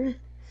Hector?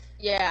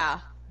 Yeah,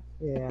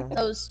 Yeah.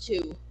 those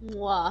two.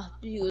 Mwah,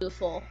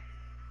 beautiful.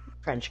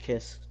 French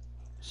kiss.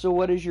 So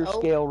what is your Oh.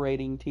 scale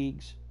rating,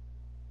 Teagues?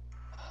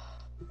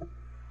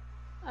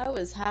 I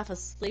was half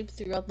asleep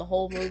throughout the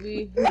whole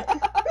movie.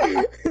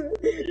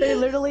 They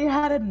literally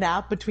had a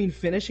nap between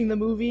finishing the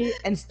movie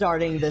and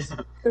starting this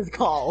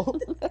call.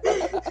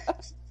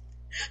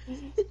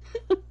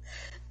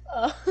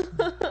 Uh,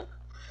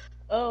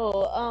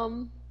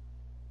 oh,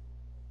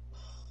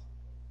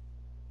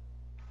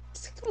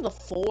 let's go with a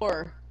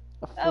 4.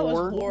 A That was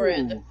 4?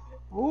 horrid.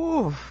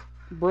 Ooh.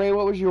 Bray,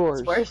 what was yours?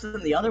 It's worse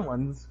than the other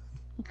ones.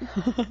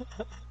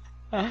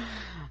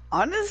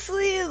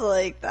 Honestly,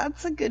 like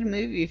that's a good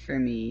movie for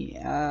me.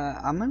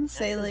 I'm gonna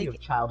say You like, have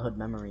childhood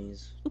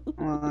memories.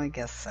 well, I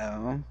guess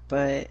so,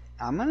 but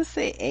I'm gonna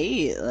say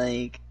 8.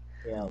 Like,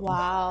 Yeah.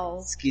 Wow.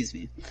 excuse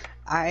me.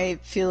 I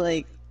feel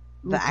like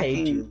Who the paid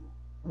acting you?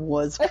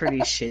 was pretty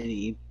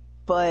shitty,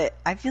 but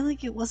I feel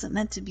like it wasn't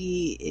meant to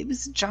be. It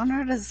was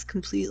genred as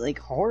complete like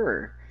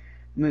horror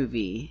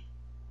movie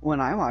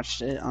when I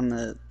watched it on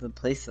the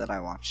place that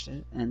I watched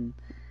it, and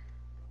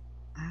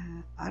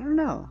I don't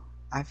know.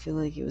 I feel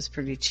like it was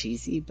pretty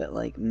cheesy, but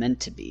like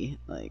meant to be.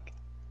 Like,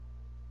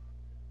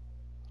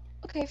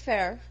 Okay,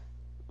 fair.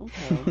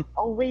 Okay.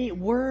 Oh wait,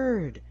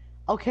 word.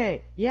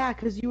 Okay, yeah,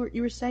 because you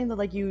were saying that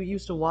like you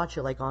used to watch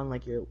it like on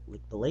like your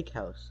like the lake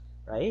house,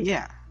 right?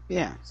 yeah,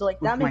 yeah. So like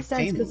With that my makes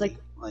sense because family,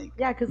 like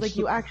yeah, because like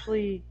you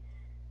actually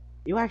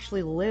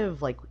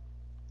live like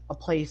a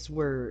place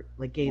where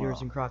like gators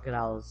Well, and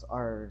crocodiles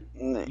are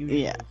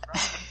usually yeah.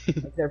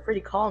 from. Like, they're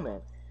pretty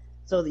common.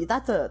 So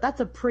that's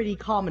a pretty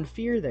common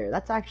fear there.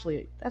 That's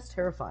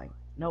terrifying.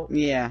 No,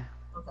 Yeah.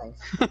 no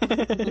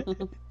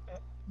thanks.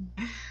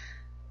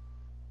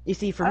 You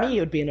see, for me, it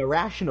would be an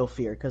irrational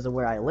fear because of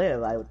where I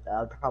live. I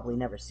would probably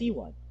never see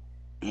one.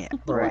 Yeah,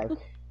 But right. like,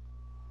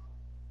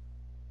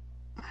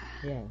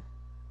 yeah.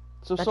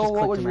 So, That Soul, just what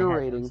clicked was in my your head.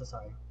 I'm rating? so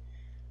sorry.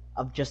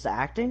 Of just the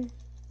acting?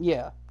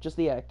 Yeah, just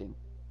the acting.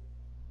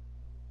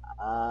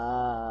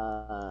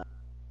 Uh,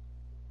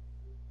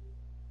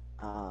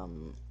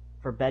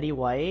 for Betty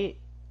White,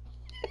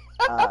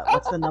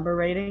 what's the number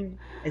rating?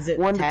 Is it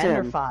 1 to 10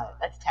 or 10. 5?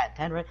 That's 10.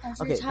 10, right?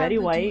 Every Okay, time Betty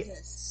we do White,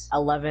 this.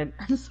 11.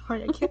 I'm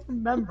sorry, I can't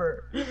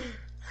remember.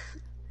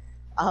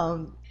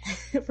 Um,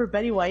 for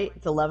Betty White,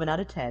 it's 11 out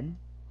of 10.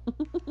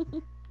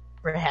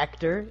 For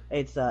Hector,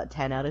 it's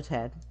 10 out of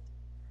 10.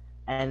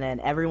 And then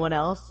everyone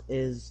else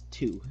is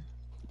 2.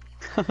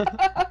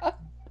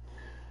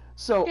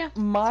 So, Yeah,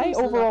 my seems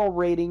to overall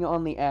rating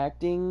on the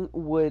acting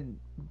would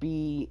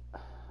be,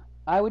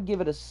 I would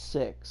give it a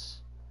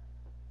 6.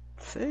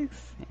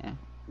 6? Yeah.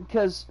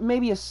 Because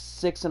maybe a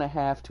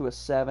 6.5 to a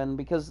 7,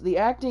 because the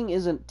acting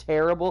isn't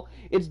terrible.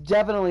 It's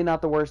definitely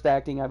not the worst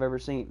acting I've ever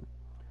seen.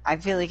 I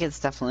feel like it's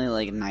definitely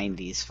like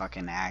 90s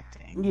fucking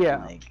acting.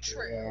 Yeah. Like,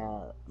 True. Yeah,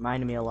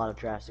 reminded me a lot of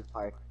Jurassic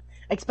Park.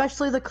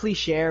 Especially the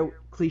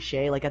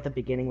cliche, like at the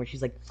beginning where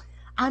she's like,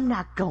 I'm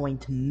not going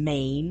to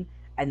Maine.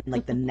 And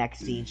like the next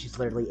scene, she's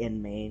literally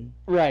in Maine.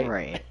 Right.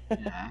 right.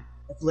 Yeah.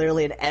 It's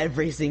literally in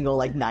every single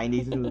like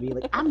 90s movie.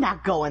 Like, I'm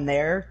not going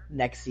there.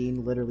 Next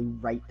scene, literally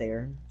right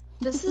there.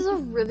 This is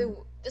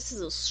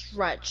a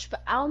stretch,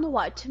 but I don't know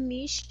why. To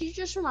me, she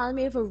just reminded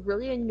me of a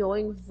really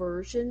annoying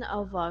version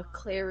of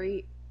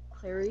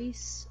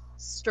Clarice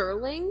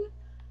Sterling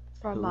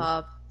from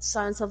Who?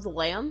 Silence of the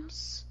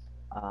Lambs.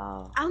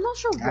 Uh, I'm not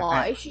sure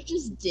why. She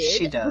just did.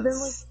 She But then, like,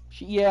 does.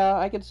 Yeah,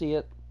 I can see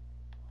it.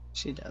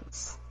 She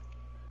does.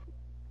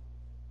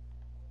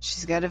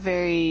 She's got a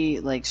very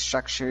like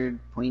structured,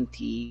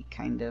 pointy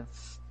kind of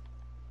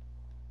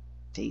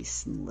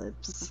face and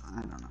lips.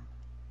 I don't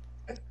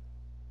know.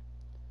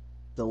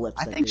 the lips.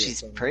 I that think do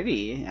she's it for me.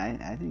 pretty.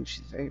 I think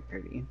she's very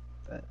pretty,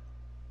 but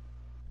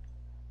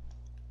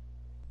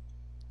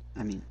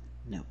I mean,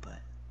 no, but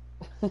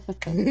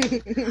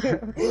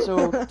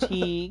So,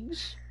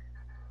 Teagues,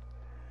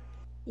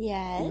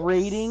 yes.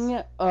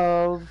 rating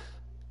of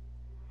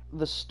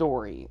the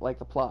story, like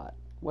the plot.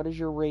 What is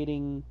your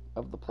rating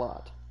of the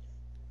plot?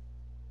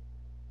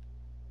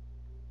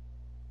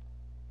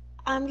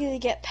 I'm gonna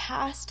get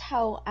past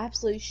how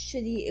absolutely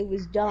shitty it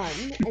was done,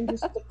 and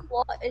just the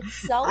plot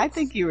itself. I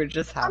think you were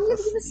just half I'm gonna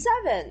give it asleep.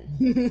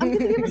 7. I'm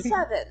gonna give it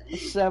 7. A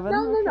 7?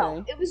 No.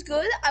 Okay. It was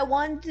good. I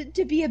wanted it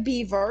to be a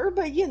beaver,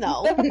 but you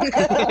know.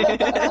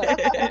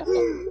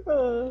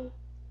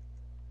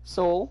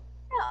 Soul?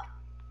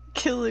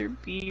 Killer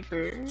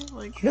beaver.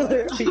 Like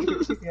Killer what?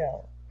 beaver.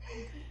 Yeah.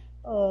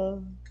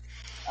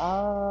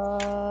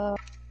 Uh,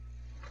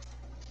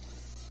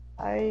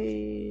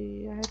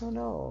 I don't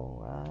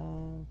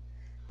know.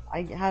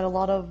 I had a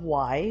lot of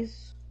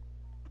whys.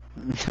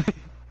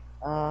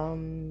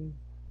 And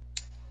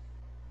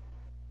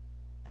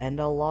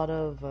a lot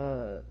of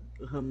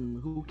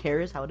who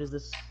cares? How does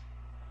this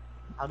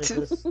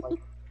like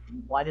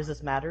why does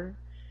this matter?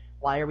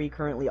 Why are we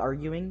currently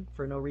arguing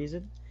for no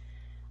reason?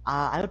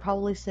 I would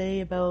probably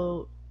say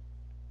about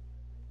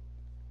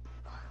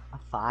a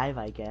 5,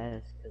 I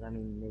guess, because I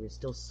mean there was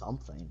still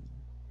something.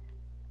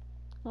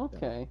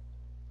 Okay.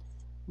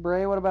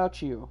 Bray, what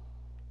about you?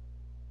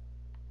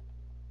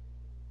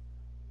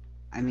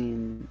 I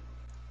mean,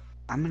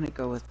 I'm gonna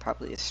go with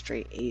probably a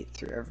straight 8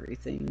 through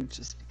everything,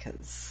 just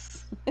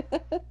because.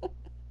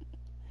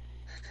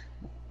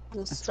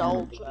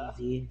 Nostalgia.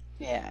 Easy.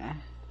 Yeah.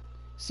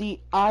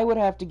 See, I would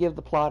have to give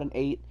the plot an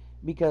 8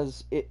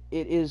 because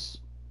it's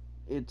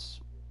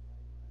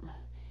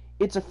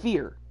a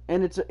fear,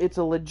 and it's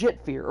a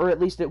legit fear, or at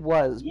least it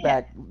was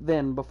back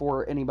then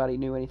before anybody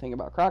knew anything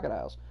about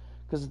crocodiles,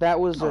 because that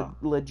was a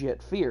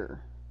legit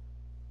fear.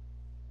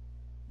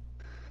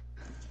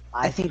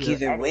 I think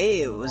either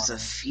way it was a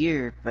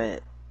fear,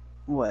 but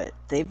what?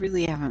 They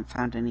really haven't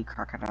found any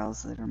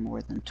crocodiles that are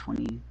more than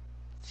 20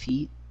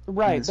 feet.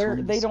 Right,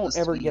 they don't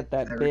ever get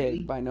that 30.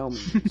 Big by no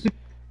means.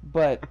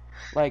 But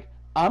like,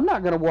 I'm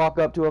not gonna walk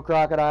up to a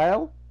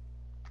crocodile.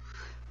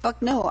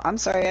 Fuck no! I'm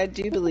sorry. I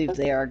do believe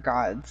they are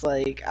gods.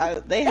 Like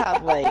they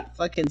have like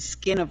fucking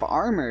skin of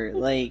armor.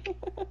 Like,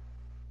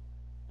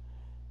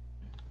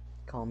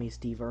 call me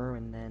Steve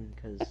Irwin then,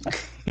 because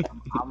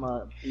I'm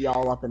gonna be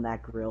all up in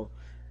that grill.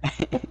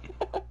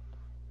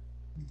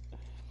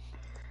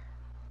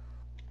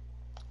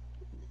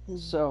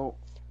 So,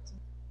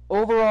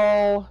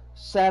 overall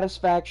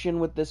satisfaction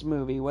with this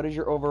movie. What is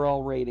your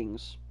overall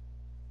ratings?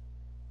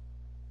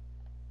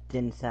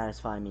 Didn't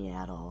satisfy me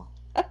at all.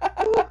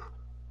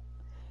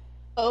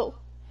 Oh.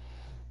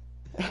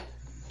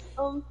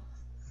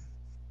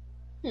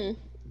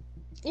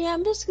 Yeah,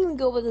 I'm just gonna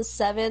go with a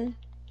 7.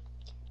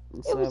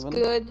 It was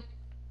good.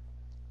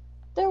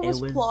 There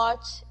was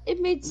plot.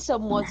 It made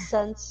somewhat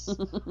sense.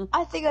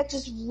 I think I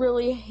just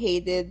really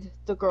hated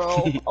the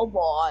girl a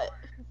lot.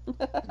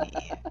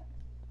 yeah.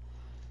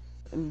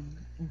 And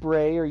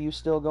Bray, are you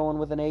still going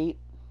with an 8?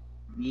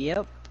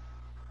 Yep.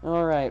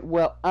 Alright,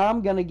 well,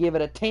 I'm gonna give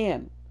it a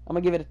 10. I'm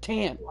gonna give it a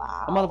 10.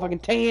 Wow. A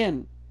motherfucking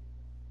 10.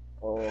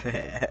 Oh.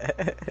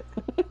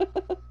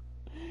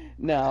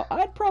 No,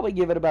 I'd probably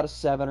give it about a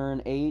 7 or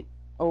an 8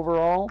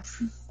 overall.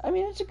 I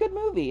mean, it's a good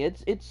movie.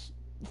 It's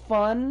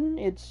fun.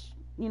 It's,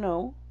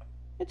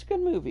 it's a good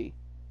movie.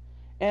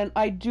 And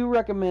I do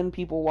recommend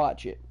people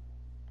watch it.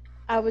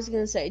 I was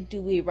gonna say,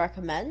 do we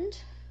recommend?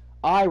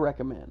 I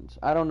recommend.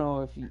 I don't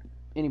know if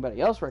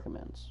anybody else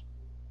recommends.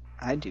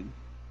 I do.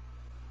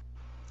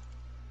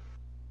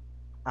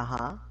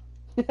 Uh-huh.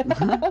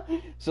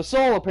 So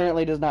Soul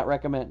apparently does not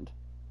recommend.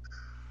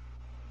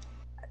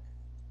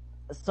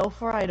 So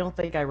far, I don't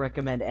think I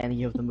recommend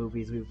any of the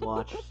movies we've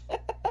watched.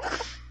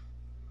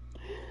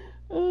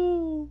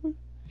 Oh,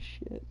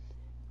 shit.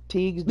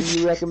 Teagues, do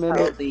you recommend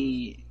it?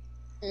 The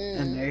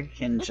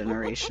American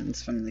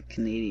generations from the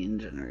Canadian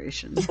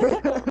generations.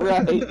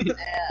 Right.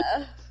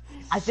 Yeah.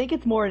 I think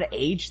it's more an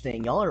age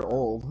thing. Y'all are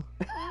old.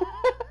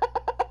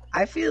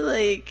 I feel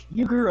like...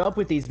 You grew up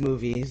with these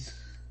movies.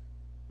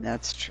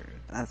 That's true.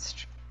 That's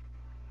true.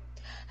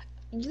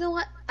 You know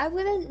what? I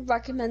wouldn't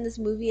recommend this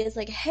movie as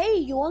like, hey,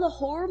 you want a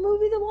horror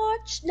movie to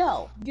watch?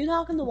 No, you're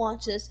not gonna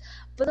watch this.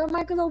 But am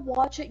I gonna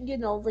watch it,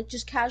 like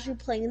just casually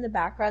playing in the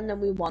background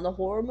and we want a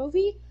horror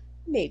movie?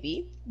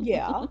 Maybe.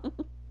 Yeah.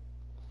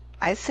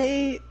 I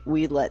say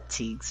we let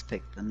Teagues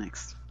pick the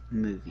next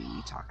movie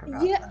we talk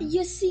about. Yeah, then.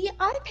 you see,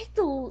 I picked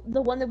the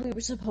one that we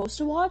were supposed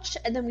to watch,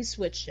 and then we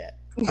switched it.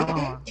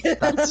 Oh,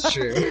 that's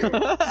true.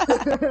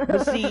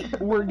 But see,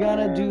 we're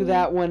gonna do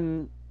that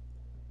one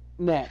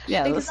next.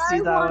 Yeah, because let's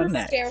do that one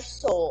next. Scare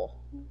Soul.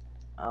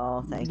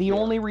 Oh, thank you. The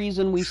only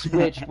reason we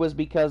switched was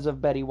because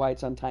of Betty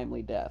White's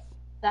untimely death.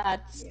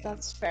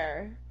 That's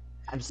fair.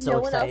 I'm so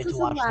excited to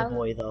watch The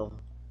Boy, though.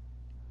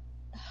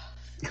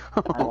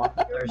 I want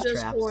the You're thirst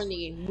just traps.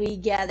 horny. We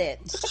get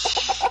it.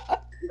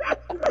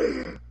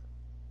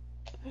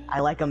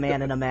 I like a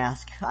man in a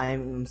mask.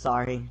 I'm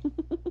sorry.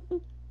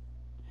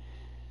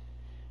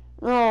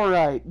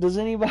 Alright, does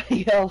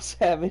anybody else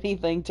have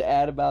anything to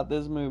add about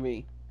this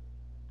movie?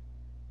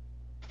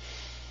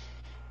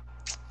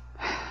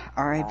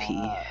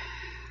 R.I.P.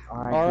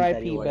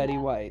 R.I.P. Betty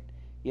White.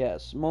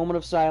 Yes, moment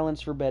of silence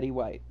for Betty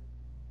White.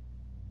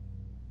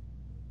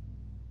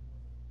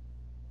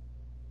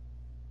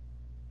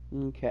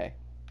 Okay.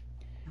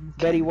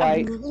 Betty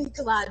White. I'm really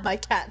glad my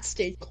cat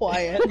stayed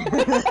quiet.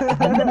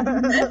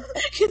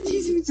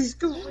 He's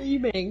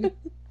screaming.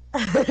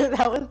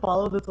 That was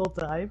Follow this whole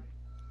time?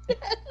 Yes.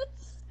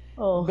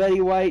 Oh.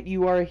 Betty White,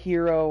 you are a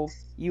hero.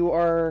 You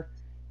are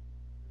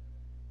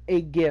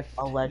a gift.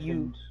 A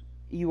legend.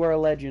 You are a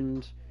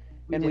legend.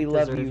 And we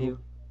love you.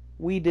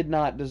 We did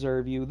not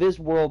deserve you. This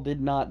world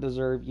did not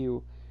deserve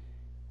you.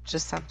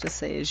 Just have to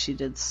say, she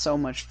did so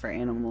much for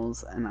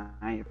animals, and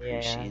I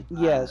appreciate that.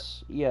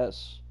 Yes,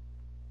 yes.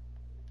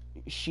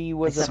 She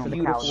was Except a for the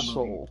beautiful cow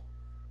soul.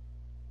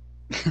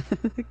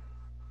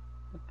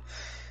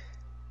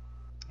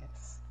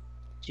 Yes.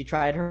 She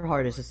tried her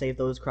hardest to save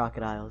those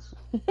crocodiles.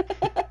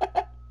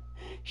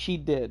 She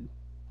did.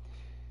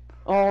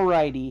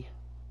 Alrighty.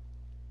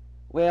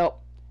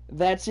 Well,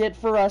 that's it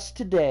for us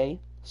today.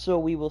 So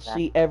we will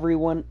see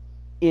everyone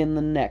in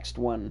the next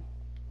one.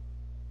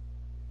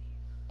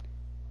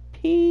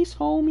 Peace,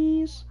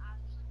 homies.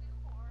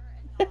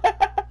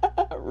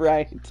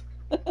 Right.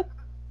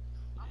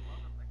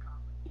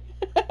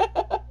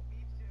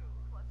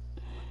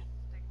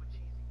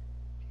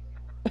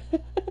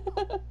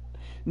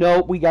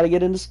 No, we gotta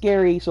get into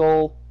Scary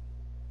Soul.